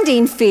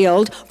landing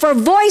field for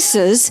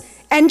voices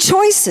and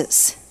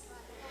choices.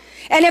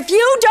 And if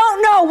you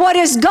don't know what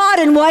is God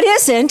and what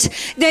isn't,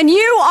 then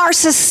you are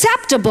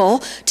susceptible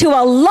to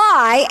a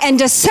lie and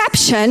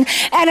deception.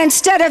 And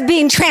instead of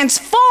being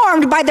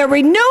transformed by the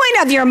renewing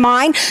of your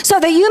mind so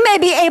that you may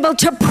be able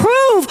to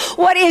prove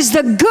what is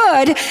the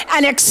good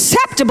and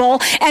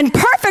acceptable and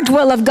perfect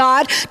will of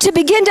God, to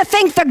begin to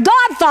think the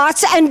God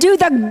thoughts and do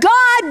the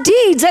God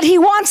deeds that he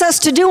wants us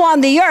to do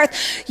on the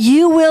earth,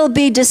 you will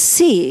be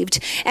deceived.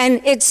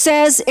 And it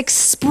says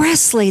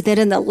expressly that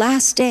in the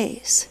last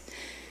days,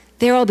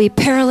 there will be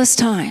perilous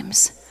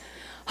times,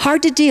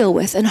 hard to deal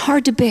with and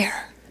hard to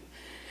bear.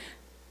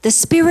 The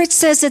Spirit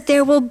says that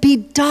there will be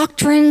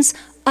doctrines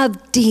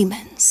of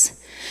demons.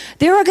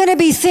 There are going to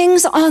be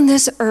things on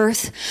this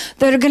earth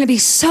that are going to be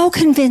so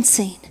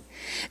convincing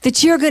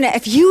that you're going to,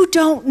 if you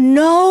don't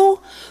know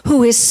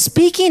who is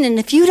speaking and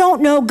if you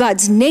don't know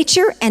God's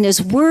nature and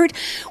his word,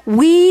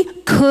 we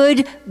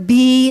could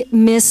be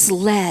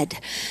misled.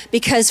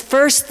 Because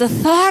first the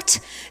thought,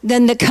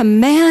 then the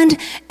command,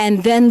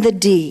 and then the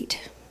deed.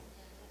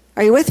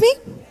 Are you with me?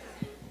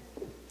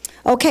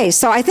 Okay,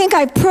 so I think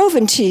I've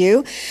proven to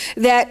you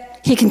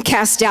that he can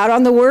cast doubt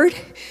on the word.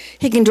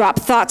 He can drop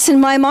thoughts in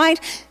my mind.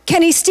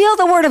 Can he steal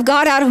the word of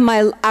God out of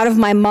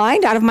my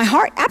mind, out of my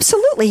heart?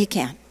 Absolutely he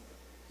can.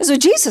 That's what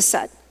Jesus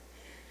said.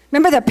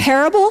 Remember the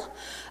parable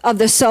of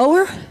the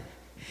sower?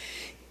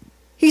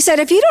 He said,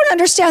 if you don't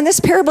understand this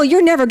parable,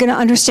 you're never going to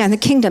understand the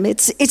kingdom.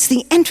 It's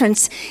the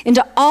entrance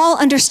into all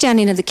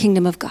understanding of the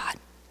kingdom of God.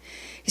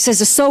 He says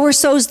the sower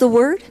sows the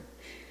word.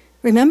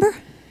 Remember?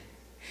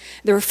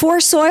 There were 4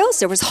 soils.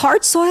 There was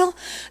hard soil,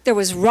 there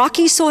was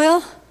rocky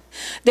soil,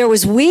 there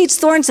was weeds,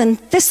 thorns, and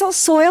thistle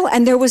soil,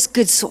 and there was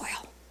good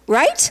soil,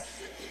 right?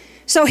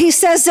 So he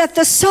says that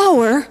the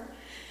sower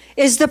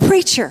is the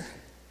preacher,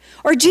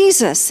 or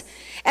Jesus,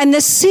 and the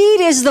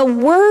seed is the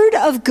word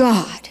of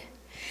God.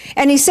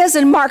 And he says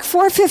in Mark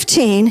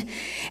 4:15,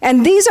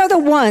 and these are the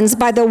ones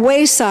by the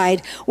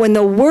wayside, when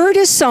the word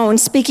is sown,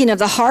 speaking of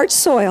the hard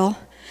soil,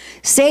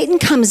 Satan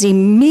comes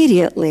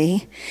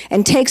immediately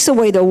and takes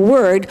away the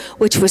word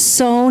which was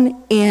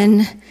sown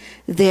in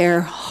their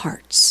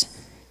hearts.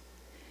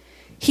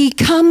 He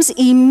comes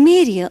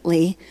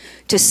immediately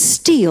to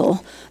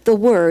steal the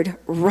word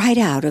right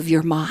out of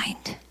your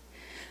mind.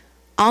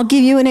 I'll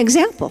give you an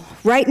example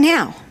right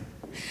now.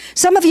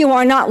 Some of you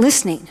are not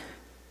listening.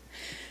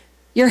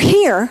 You're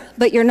here,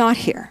 but you're not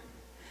here.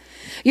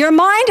 Your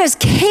mind is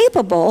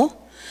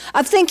capable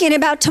of thinking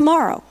about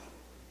tomorrow.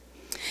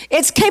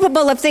 It's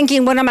capable of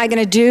thinking, what am I going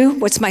to do?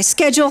 What's my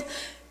schedule?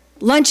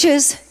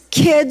 Lunches,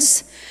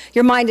 kids.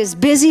 Your mind is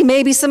busy.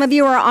 Maybe some of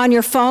you are on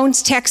your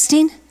phones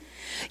texting.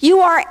 You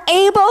are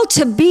able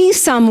to be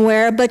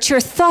somewhere, but your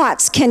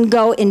thoughts can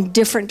go in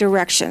different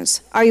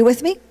directions. Are you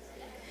with me?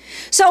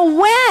 So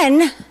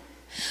when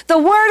the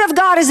word of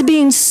God is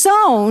being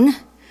sown,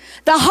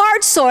 the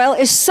hard soil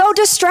is so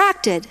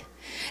distracted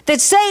that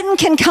Satan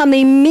can come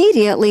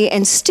immediately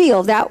and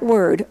steal that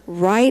word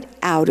right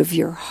out of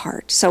your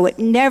heart. So it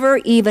never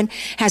even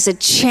has a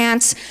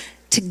chance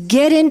to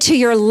get into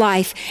your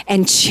life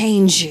and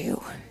change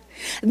you.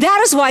 That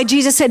is why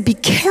Jesus said, be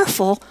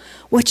careful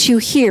what you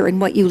hear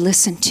and what you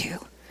listen to.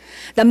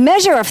 The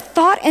measure of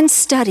thought and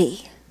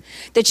study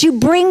that you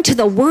bring to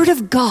the word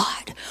of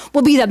God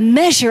will be the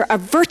measure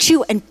of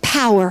virtue and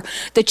power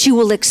that you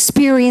will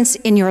experience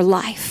in your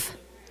life.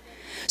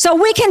 So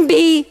we can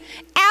be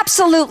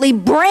absolutely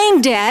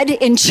brain dead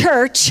in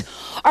church,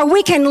 or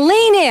we can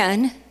lean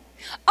in,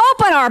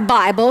 open our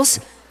Bibles,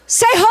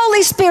 say,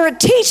 Holy Spirit,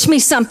 teach me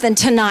something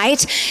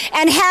tonight,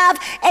 and have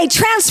a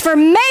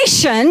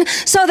transformation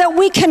so that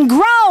we can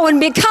grow and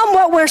become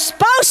what we're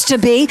supposed to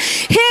be,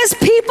 his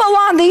people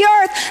on the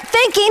earth,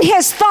 thinking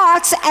his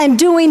thoughts and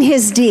doing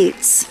his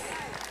deeds.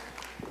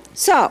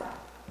 So,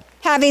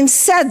 having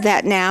said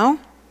that now,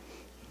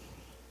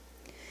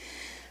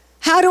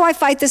 how do I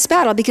fight this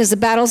battle? Because the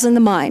battle's in the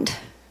mind.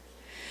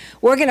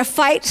 We're going to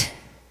fight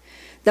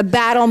the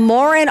battle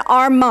more in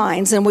our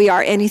minds than we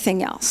are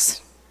anything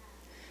else.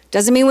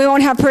 Doesn't mean we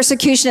won't have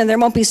persecution and there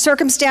won't be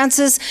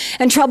circumstances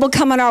and trouble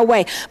coming our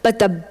way. But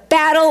the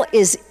battle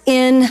is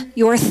in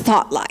your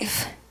thought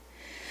life.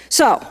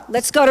 So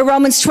let's go to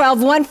Romans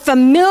 12:1,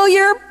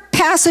 familiar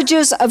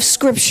passages of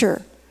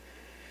Scripture.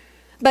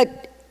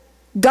 But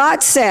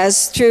God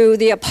says through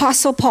the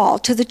Apostle Paul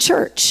to the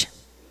church,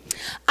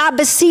 I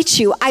beseech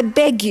you, I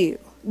beg you,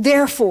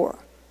 therefore.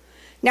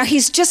 Now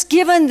he's just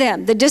given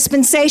them the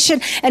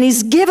dispensation and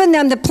he's given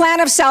them the plan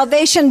of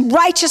salvation,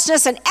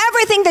 righteousness, and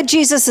everything that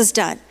Jesus has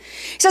done.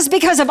 He says,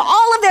 because of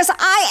all of this,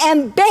 I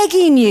am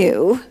begging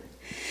you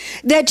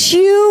that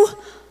you,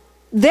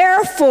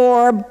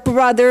 therefore,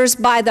 brothers,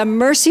 by the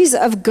mercies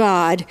of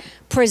God,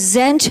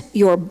 present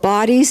your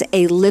bodies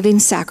a living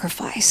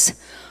sacrifice,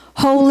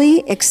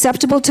 holy,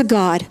 acceptable to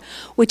God,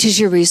 which is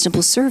your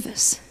reasonable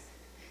service.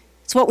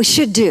 It's what we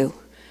should do.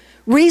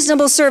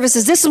 Reasonable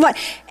services. This is what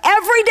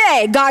every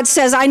day God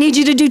says, I need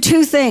you to do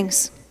 2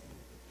 things.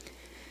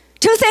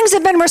 Two things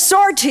have been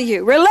restored to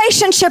you: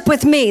 relationship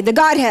with me, the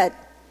Godhead,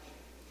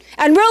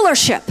 and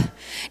rulership.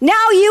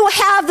 Now you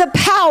have the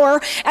power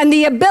and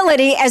the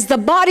ability as the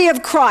body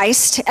of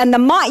Christ, and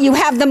you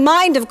have the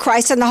mind of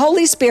Christ and the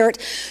Holy Spirit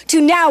to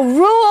now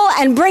rule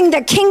and bring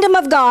the kingdom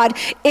of God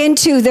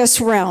into this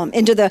realm,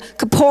 into the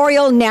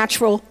corporeal,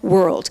 natural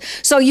world.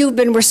 So you've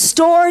been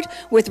restored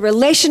with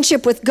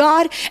relationship with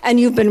God, and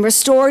you've been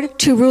restored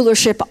to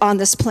rulership on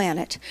this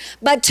planet.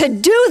 But to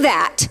do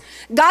that,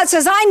 God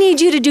says, I need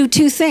you to do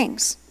two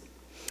things.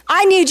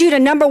 I need you to,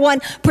 number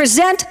one,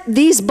 present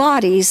these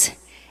bodies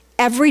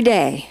every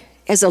day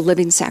as a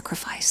living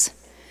sacrifice.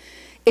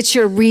 It's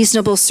your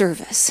reasonable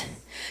service.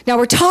 Now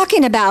we're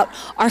talking about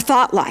our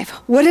thought life.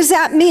 What does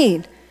that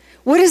mean?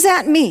 What does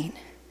that mean?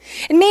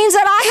 It means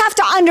that I have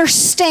to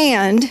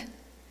understand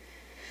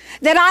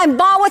that I'm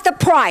bought with a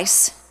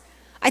price.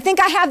 I think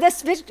I have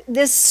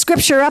this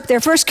scripture up there,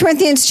 1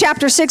 Corinthians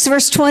chapter 6,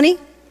 verse 20.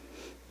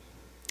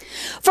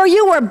 For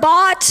you were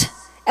bought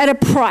at a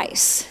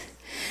price.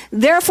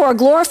 Therefore,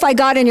 glorify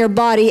God in your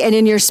body and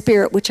in your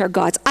spirit, which are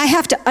God's. I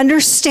have to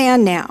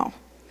understand now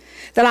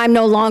that I'm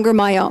no longer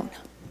my own.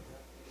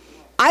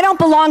 I don't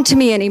belong to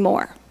me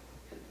anymore.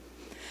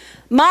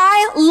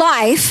 My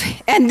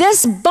life and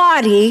this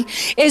body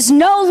is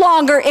no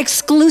longer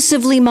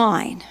exclusively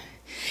mine.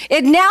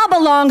 It now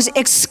belongs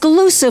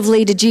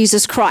exclusively to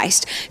Jesus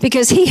Christ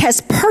because he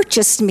has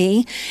purchased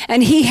me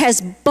and he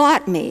has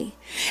bought me.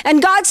 And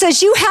God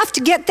says you have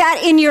to get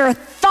that in your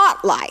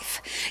thought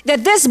life,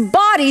 that this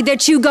body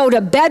that you go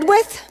to bed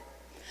with,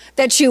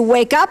 that you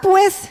wake up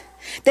with,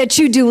 that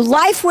you do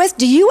life with,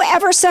 do you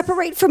ever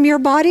separate from your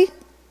body?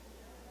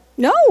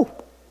 No.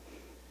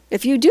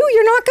 If you do,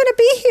 you're not going to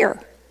be here.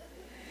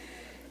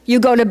 You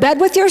go to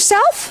bed with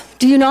yourself,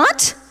 do you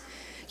not?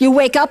 You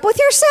wake up with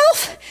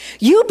yourself.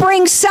 You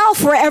bring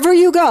self wherever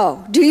you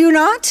go, do you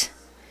not?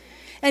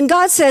 And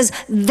God says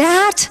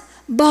that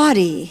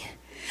body,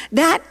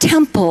 that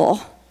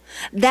temple,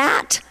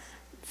 that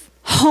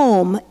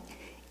home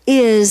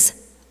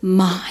is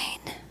mine.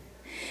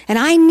 And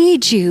I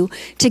need you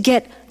to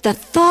get the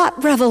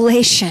thought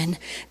revelation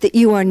that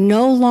you are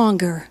no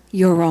longer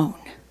your own.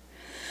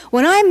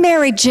 When I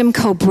married Jim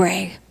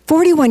Cobray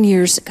 41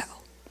 years ago,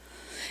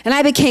 and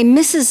I became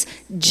Mrs.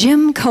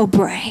 Jim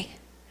Cobray,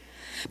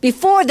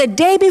 the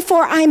day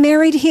before I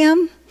married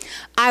him,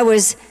 I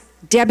was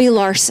Debbie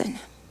Larson.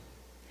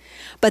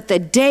 But the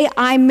day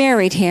I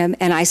married him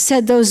and I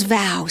said those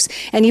vows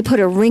and he put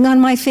a ring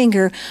on my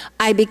finger,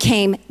 I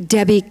became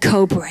Debbie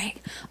Cobray.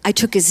 I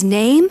took his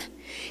name.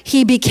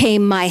 He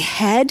became my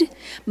head,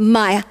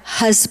 my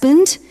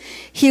husband.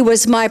 He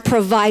was my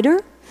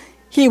provider.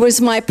 He was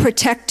my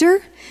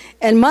protector.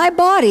 And my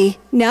body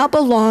now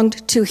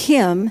belonged to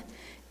him,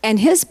 and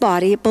his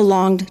body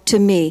belonged to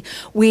me.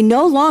 We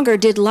no longer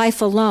did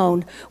life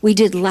alone. We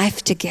did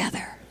life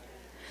together.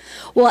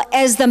 Well,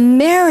 as the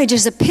marriage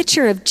is a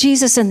picture of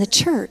Jesus and the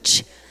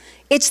church,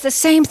 it's the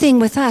same thing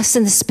with us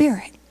in the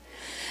Spirit.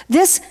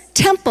 This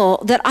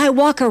temple that I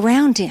walk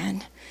around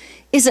in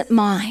isn't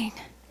mine.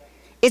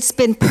 It's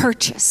been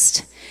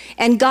purchased.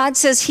 And God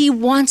says he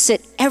wants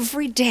it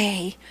every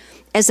day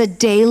as a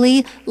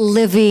daily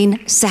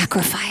living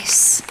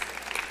sacrifice.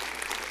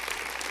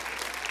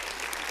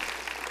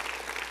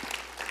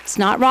 It's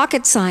not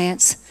rocket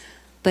science,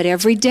 but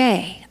every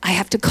day I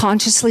have to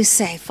consciously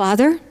say,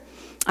 Father,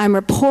 I'm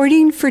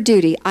reporting for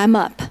duty. I'm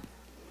up.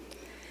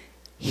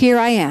 Here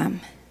I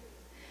am.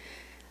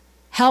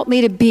 Help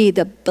me to be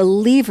the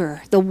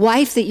believer, the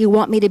wife that you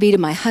want me to be to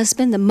my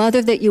husband, the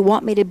mother that you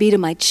want me to be to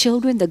my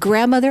children, the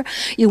grandmother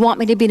you want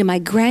me to be to my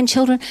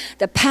grandchildren,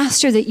 the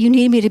pastor that you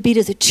need me to be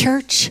to the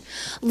church.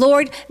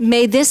 Lord,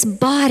 may this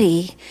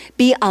body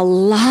be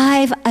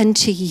alive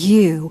unto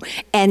you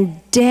and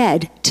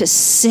dead to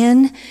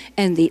sin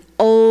and the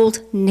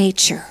old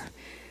nature.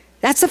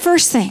 That's the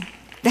first thing.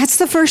 That's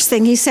the first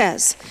thing he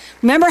says.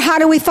 Remember, how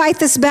do we fight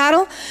this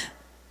battle?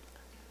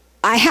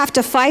 I have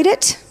to fight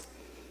it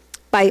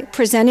by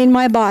presenting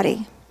my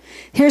body.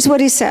 Here's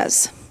what he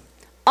says.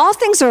 All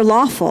things are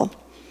lawful,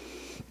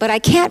 but I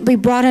can't be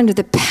brought under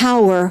the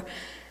power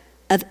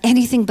of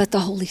anything but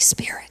the Holy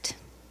Spirit.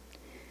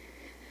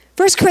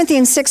 1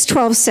 Corinthians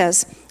 6:12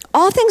 says,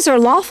 all things are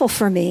lawful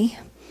for me,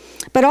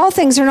 but all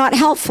things are not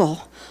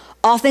helpful.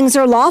 All things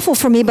are lawful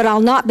for me, but I'll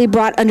not be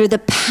brought under the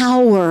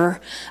power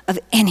of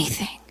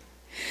anything.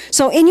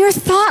 So in your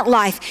thought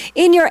life,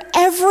 in your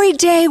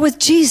everyday with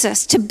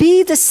Jesus, to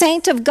be the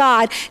saint of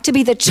God, to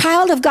be the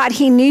child of God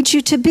he needs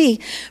you to be,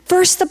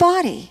 first the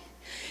body.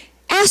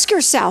 Ask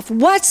yourself,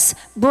 what's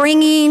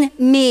bringing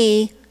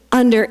me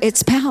under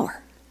its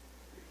power?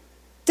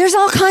 There's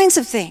all kinds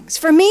of things.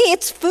 For me,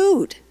 it's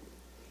food.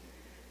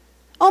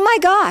 Oh my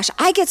gosh,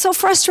 I get so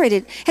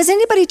frustrated. Has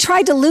anybody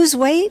tried to lose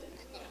weight?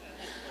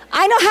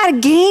 I know how to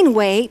gain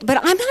weight, but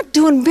I'm not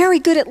doing very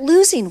good at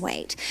losing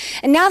weight.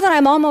 And now that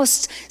I'm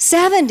almost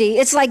 70,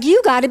 it's like, you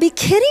got to be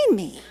kidding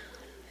me.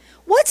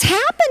 What's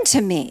happened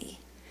to me?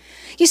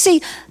 You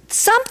see,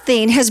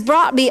 something has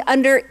brought me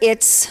under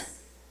its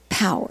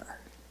power.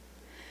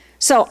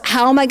 So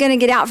how am I going to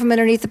get out from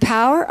underneath the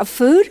power of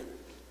food?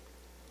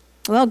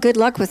 Well, good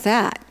luck with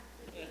that.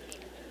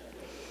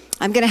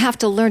 I'm going to have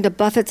to learn to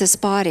buffet this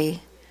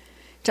body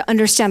to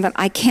understand that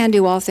I can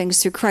do all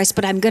things through Christ,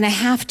 but I'm going to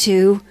have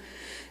to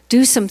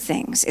do some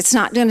things. It's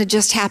not going to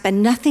just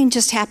happen. Nothing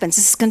just happens.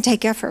 This is going to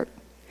take effort.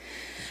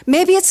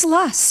 Maybe it's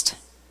lust.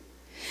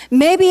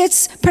 Maybe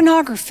it's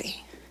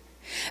pornography.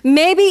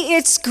 Maybe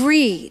it's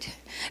greed.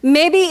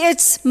 Maybe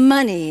it's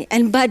money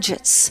and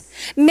budgets.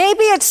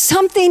 Maybe it's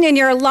something in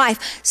your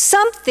life,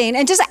 something,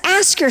 and just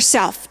ask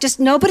yourself, just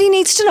nobody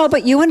needs to know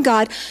but you and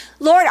God,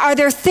 Lord, are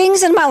there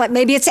things in my life?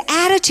 Maybe it's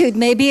attitude,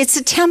 maybe it's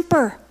a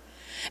temper,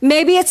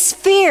 maybe it's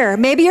fear,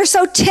 maybe you're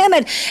so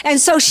timid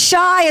and so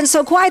shy and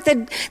so quiet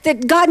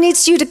that God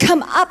needs you to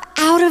come up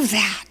out of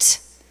that.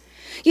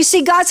 You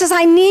see, God says,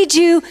 I need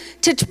you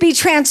to be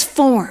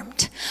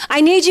transformed.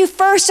 I need you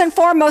first and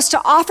foremost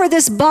to offer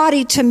this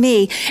body to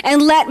me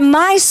and let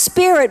my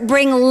spirit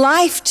bring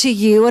life to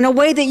you in a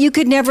way that you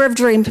could never have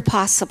dreamed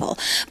possible.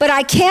 But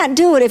I can't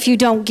do it if you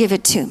don't give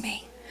it to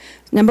me.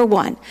 Number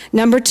one.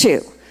 Number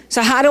two.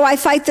 So how do I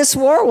fight this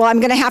war? Well, I'm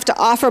going to have to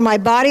offer my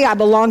body. I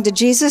belong to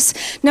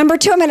Jesus. Number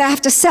two, I'm going to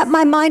have to set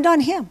my mind on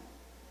him.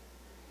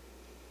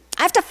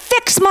 I have to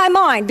fix my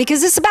mind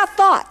because it's about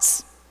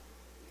thoughts.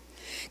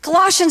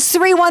 Colossians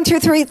 3, 1 through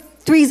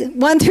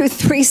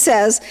 3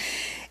 says,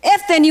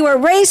 if then you are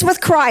raised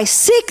with Christ,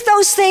 seek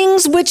those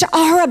things which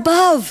are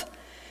above,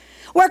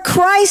 where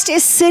Christ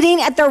is sitting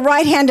at the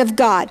right hand of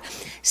God.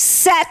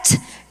 Set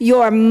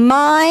your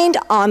mind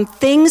on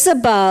things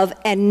above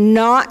and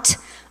not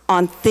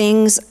on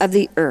things of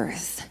the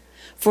earth.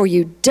 For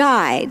you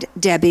died,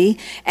 Debbie,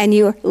 and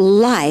your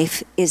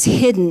life is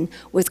hidden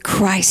with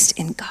Christ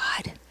in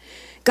God.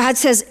 God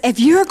says,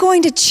 if you're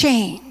going to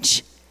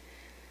change,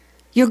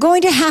 you're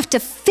going to have to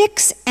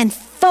fix and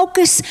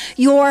focus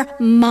your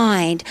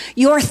mind,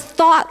 your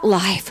thought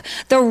life,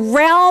 the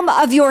realm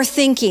of your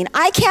thinking.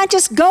 I can't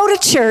just go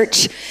to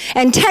church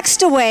and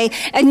text away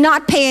and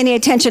not pay any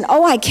attention.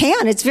 Oh, I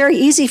can. It's very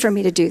easy for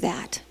me to do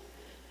that.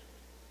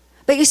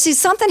 But you see,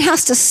 something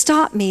has to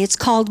stop me. It's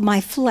called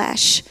my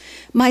flesh.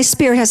 My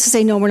spirit has to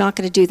say, no, we're not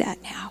going to do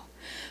that now.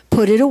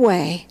 Put it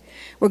away.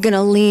 We're going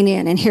to lean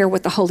in and hear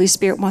what the Holy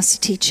Spirit wants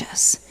to teach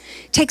us.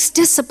 It takes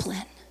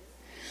discipline.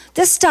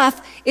 This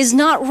stuff is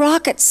not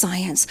rocket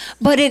science,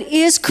 but it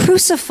is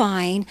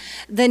crucifying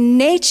the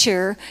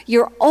nature,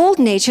 your old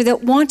nature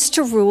that wants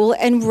to rule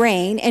and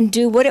reign and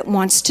do what it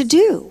wants to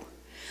do.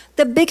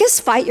 The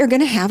biggest fight you're going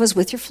to have is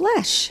with your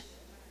flesh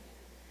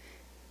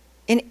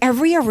in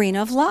every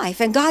arena of life.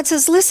 And God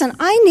says, listen,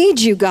 I need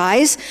you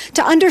guys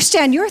to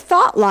understand your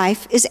thought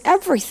life is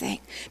everything,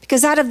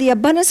 because out of the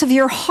abundance of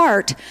your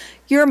heart,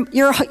 you're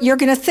going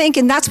to think,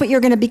 and that's what you're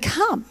going to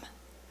become.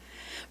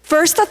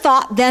 First the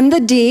thought, then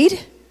the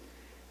deed.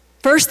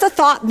 First the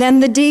thought, then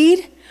the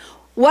deed.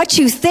 What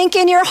you think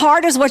in your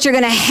heart is what you're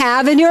going to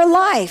have in your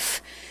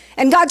life.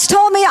 And God's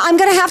told me I'm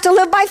going to have to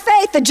live by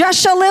faith. The just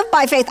shall live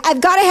by faith.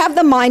 I've got to have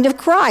the mind of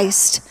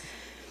Christ.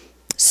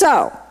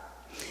 So,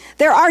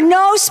 there are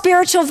no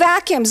spiritual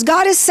vacuums.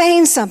 God is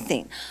saying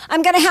something.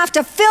 I'm going to have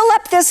to fill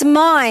up this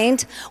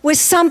mind with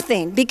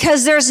something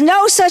because there's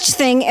no such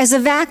thing as a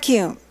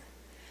vacuum.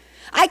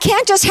 I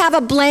can't just have a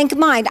blank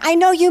mind. I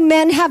know you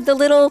men have the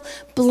little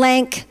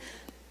blank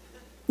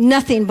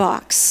nothing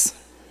box.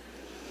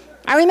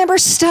 I remember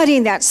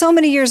studying that so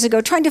many years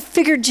ago, trying to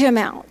figure Jim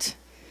out.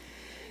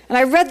 And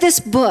I read this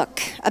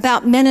book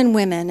about men and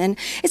women, and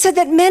it said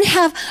that men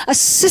have a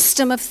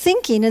system of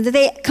thinking and that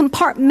they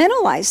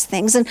compartmentalize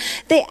things, and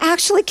they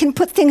actually can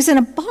put things in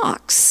a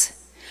box.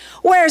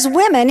 Whereas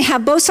women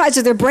have both sides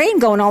of their brain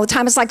going all the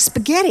time. It's like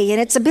spaghetti,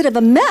 and it's a bit of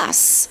a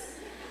mess.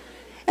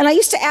 And I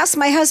used to ask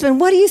my husband,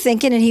 what are you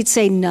thinking? And he'd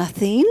say,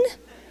 nothing.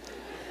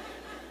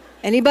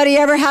 Anybody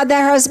ever had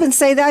their husband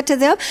say that to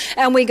them?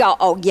 And we go,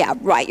 oh, yeah,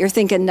 right, you're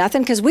thinking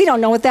nothing, because we don't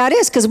know what that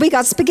is, because we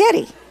got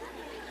spaghetti.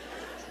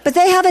 But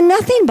they have a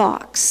nothing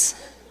box.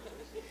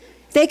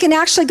 They can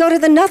actually go to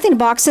the nothing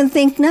box and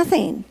think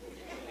nothing.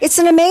 It's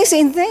an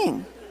amazing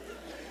thing.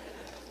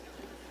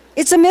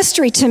 It's a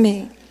mystery to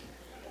me.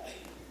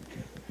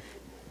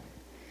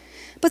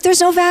 But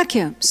there's no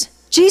vacuums.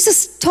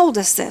 Jesus told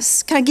us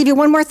this. Can I give you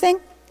one more thing?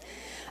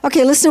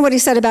 Okay, listen to what he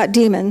said about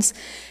demons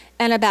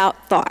and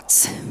about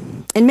thoughts.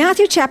 In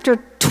Matthew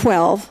chapter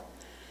 12,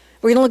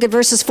 we're going to look at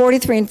verses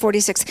 43 and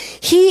 46.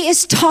 He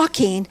is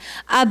talking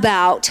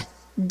about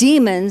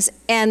demons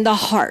and the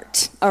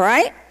heart, all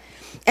right?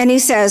 And he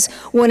says,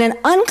 when an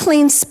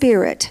unclean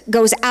spirit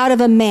goes out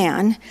of a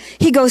man,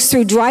 he goes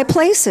through dry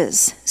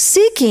places,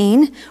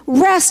 seeking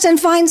rest and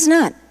finds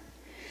none.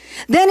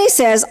 Then he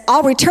says,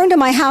 I'll return to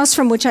my house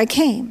from which I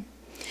came.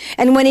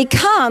 And when he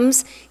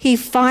comes, he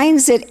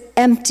finds it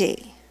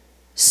empty,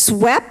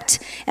 swept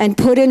and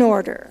put in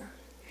order.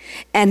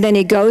 And then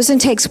he goes and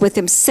takes with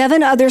him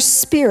 7 other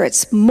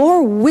spirits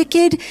more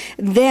wicked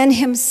than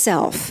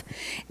himself.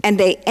 And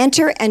they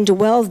enter and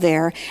dwell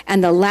there.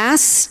 And the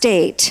last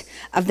state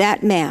of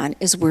that man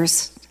is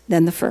worse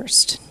than the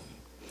first.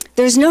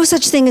 There's no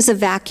such thing as a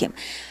vacuum.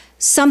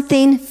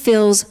 Something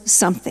fills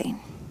something.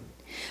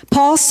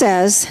 Paul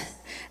says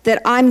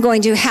that I'm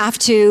going to have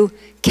to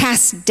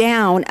cast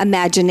down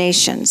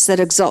imaginations that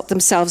exalt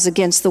themselves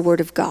against the word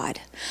of God.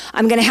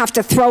 I'm going to have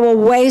to throw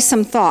away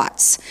some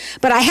thoughts,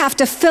 but I have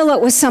to fill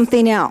it with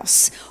something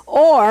else,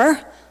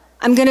 or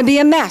I'm going to be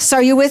a mess.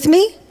 Are you with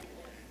me?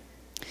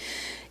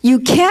 You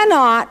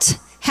cannot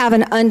have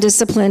an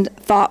undisciplined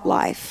thought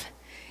life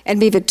and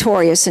be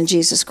victorious in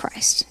Jesus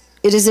Christ.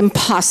 It is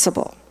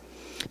impossible.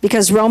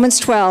 Because Romans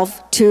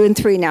 12, 2 and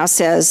 3 now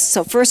says,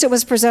 so first it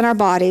was present our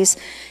bodies,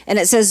 and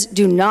it says,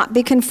 do not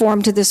be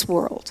conformed to this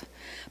world,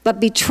 but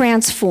be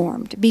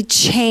transformed, be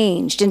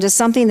changed into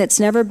something that's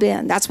never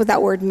been. That's what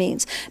that word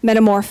means,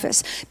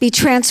 metamorphosis. Be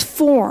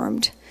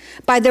transformed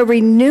by the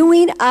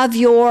renewing of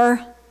your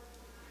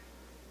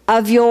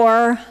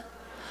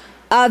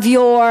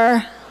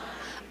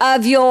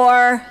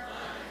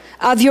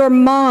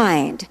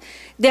mind,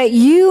 that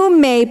you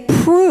may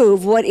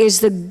prove what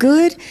is the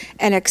good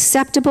and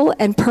acceptable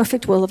and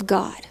perfect will of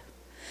God.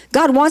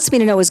 God wants me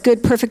to know his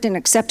good, perfect, and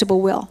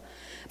acceptable will,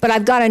 but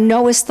I've got to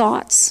know his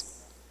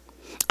thoughts.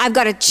 I've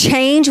got to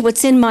change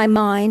what's in my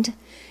mind,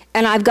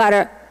 and I've got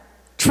to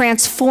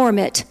transform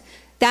it.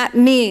 That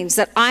means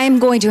that I'm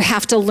going to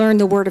have to learn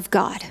the Word of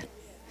God.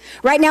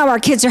 Right now, our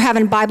kids are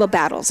having Bible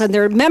battles, and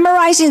they're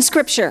memorizing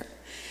Scripture,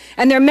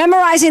 and they're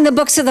memorizing the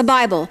books of the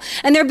Bible,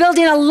 and they're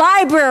building a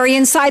library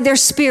inside their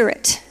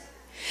spirit.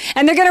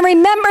 And they're going to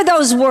remember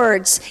those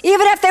words.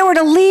 Even if they were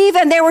to leave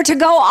and they were to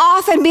go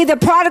off and be the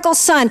prodigal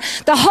son,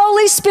 the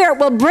Holy Spirit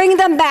will bring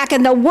them back,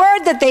 and the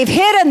word that they've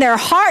hid in their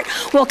heart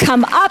will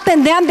come up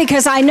in them,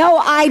 because I know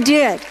I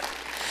did.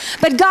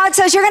 But God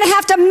says you're going to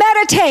have to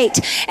meditate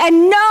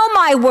and know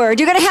my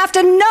word. You're going to have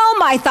to know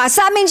my thoughts.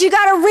 That means you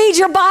got to read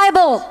your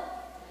Bible.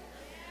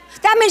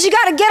 That means you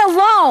got to get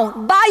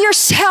alone by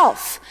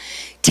yourself.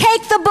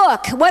 Take the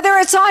book, whether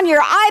it's on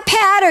your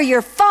iPad or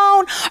your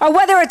phone, or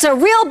whether it's a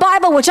real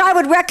Bible, which I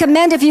would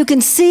recommend if you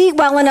can see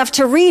well enough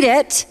to read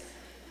it,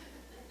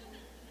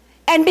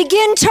 and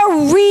begin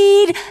to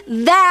read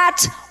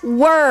that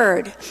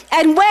word.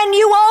 And when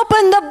you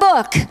open the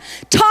book,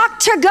 talk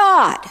to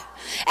God.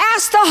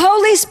 Ask the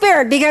Holy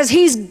Spirit, because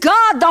he's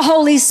God the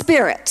Holy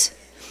Spirit.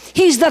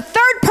 He's the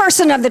third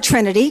person of the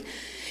Trinity.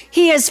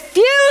 He is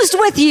fused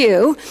with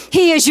you.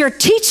 He is your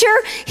teacher.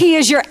 He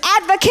is your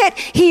advocate.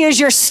 He is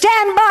your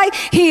standby.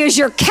 He is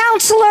your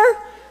counselor.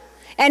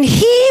 And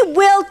he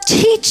will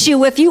teach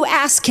you, if you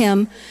ask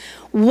him,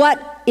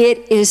 what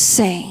it is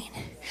saying.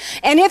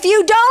 And if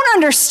you don't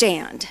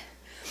understand,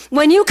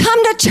 when you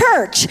come to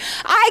church,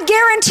 I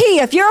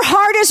guarantee if your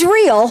heart is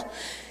real,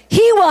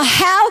 he will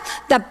have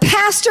the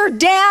pastor,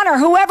 Dan, or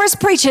whoever's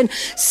preaching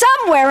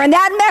somewhere in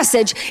that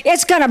message.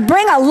 It's going to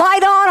bring a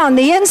light on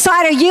the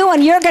inside of you,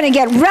 and you're going to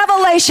get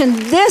revelation.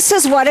 This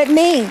is what it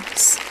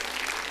means.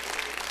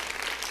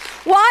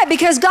 Why?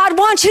 Because God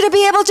wants you to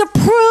be able to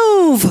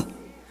prove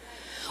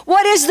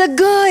what is the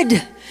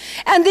good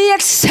and the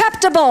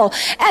acceptable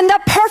and the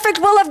perfect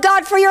will of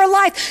God for your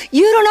life.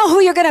 You don't know who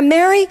you're going to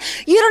marry.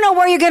 You don't know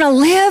where you're going to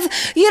live.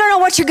 You don't know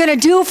what you're going to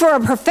do for a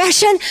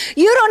profession.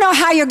 You don't know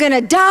how you're going to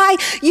die.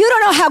 You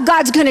don't know how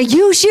God's going to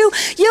use you.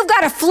 You've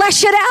got to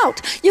flesh it out.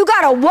 You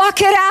got to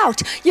walk it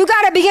out. You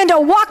got to begin to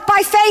walk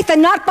by faith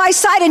and not by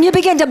sight, and you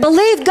begin to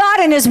believe God,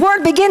 and his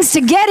word begins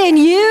to get in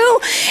you,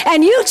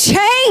 and you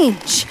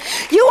change.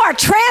 You are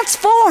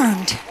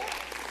transformed.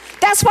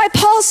 That's why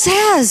Paul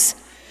says,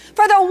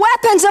 for the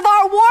weapons of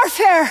our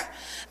warfare,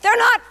 they're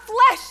not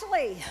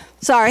fleshly.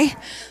 Sorry.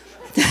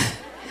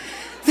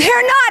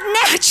 They're not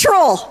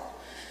natural,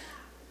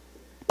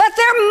 but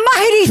they're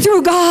mighty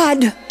through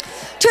God to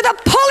the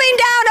pulling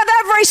down of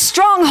every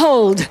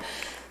stronghold,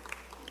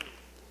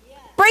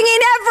 bringing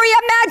every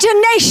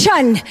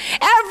imagination,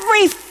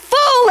 every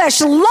foolish,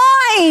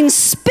 lying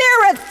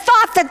spirit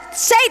thought that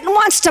Satan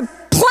wants to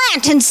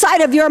plant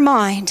inside of your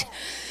mind.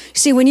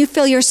 See, when you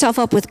fill yourself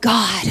up with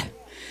God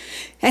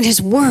and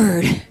his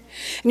word,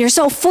 and you're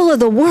so full of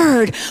the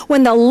word,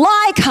 when the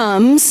lie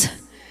comes,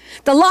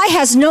 the lie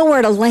has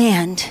nowhere to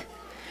land.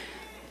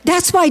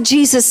 That's why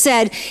Jesus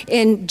said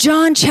in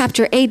John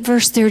chapter 8,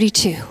 verse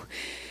 32,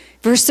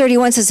 verse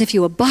 31 says, if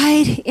you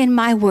abide in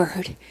my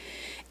word,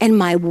 and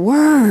my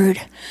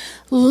word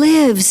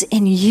lives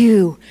in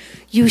you,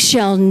 you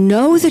shall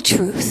know the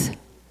truth,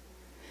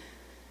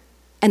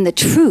 and the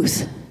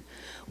truth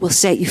will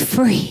set you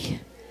free.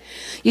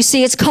 You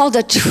see, it's called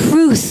a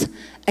truth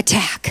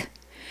attack.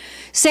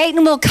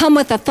 Satan will come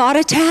with a thought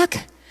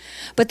attack,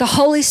 but the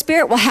Holy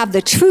Spirit will have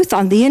the truth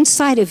on the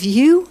inside of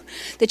you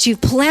that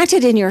you've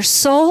planted in your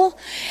soul.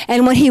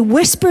 And when he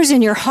whispers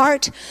in your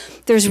heart,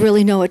 there's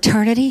really no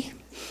eternity.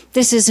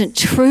 This isn't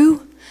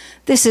true.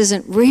 This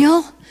isn't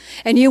real.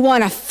 And you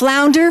want to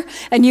flounder,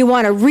 and you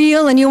want to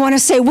reel, and you want to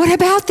say, what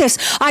about this?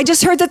 I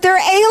just heard that there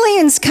are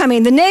aliens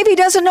coming. The Navy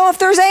doesn't know if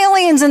there's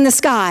aliens in the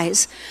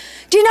skies.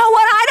 Do you know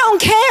what? I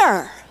don't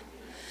care.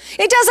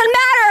 It doesn't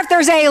matter if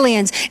there's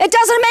aliens. It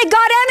doesn't make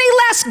God any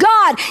less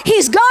God.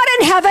 He's God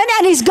in heaven,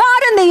 and he's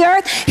God in the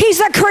earth. He's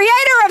the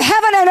creator of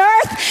heaven and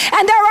earth.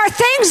 And there are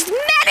things,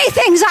 many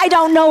things I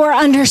don't know or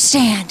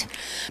understand.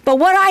 But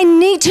what I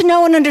need to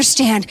know and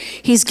understand,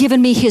 he's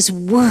given me his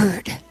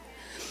word.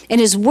 And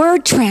his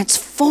word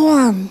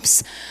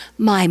transforms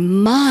my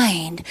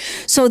mind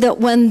so that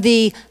when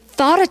the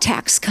thought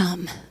attacks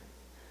come,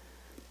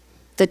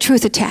 the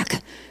truth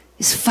attack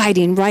is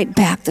fighting right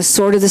back, the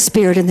sword of the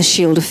Spirit and the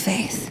shield of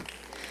faith.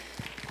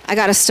 I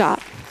got to stop.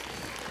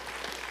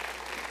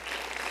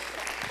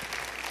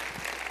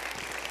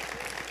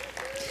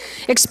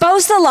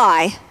 Expose the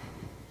lie,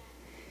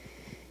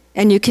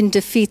 and you can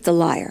defeat the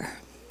liar.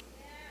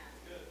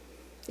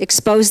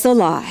 Expose the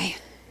lie,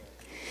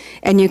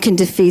 and you can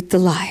defeat the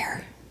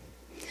liar.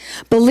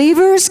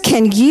 Believers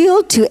can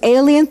yield to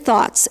alien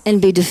thoughts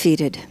and be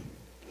defeated.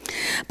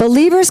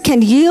 Believers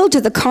can yield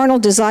to the carnal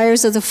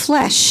desires of the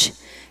flesh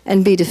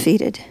and be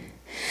defeated.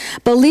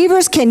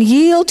 Believers can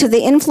yield to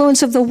the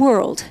influence of the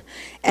world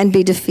and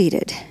be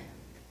defeated.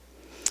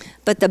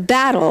 But the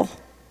battle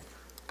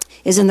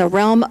is in the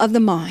realm of the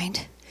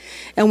mind.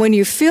 And when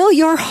you fill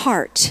your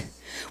heart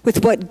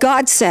with what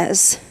God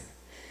says,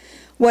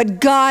 what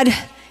God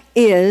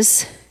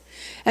is,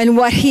 and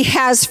what he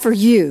has for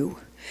you,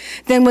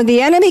 then when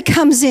the enemy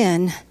comes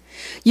in,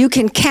 you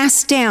can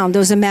cast down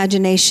those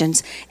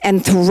imaginations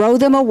and throw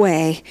them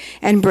away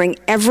and bring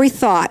every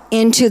thought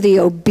into the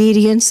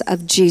obedience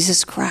of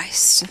Jesus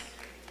Christ.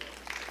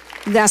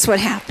 That's what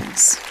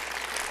happens.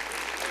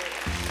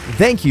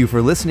 Thank you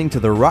for listening to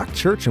the Rock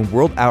Church and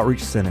World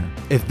Outreach Center.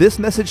 If this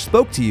message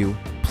spoke to you,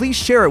 please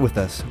share it with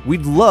us.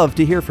 We'd love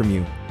to hear from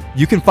you.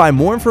 You can find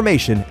more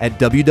information at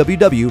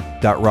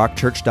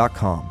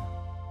www.rockchurch.com.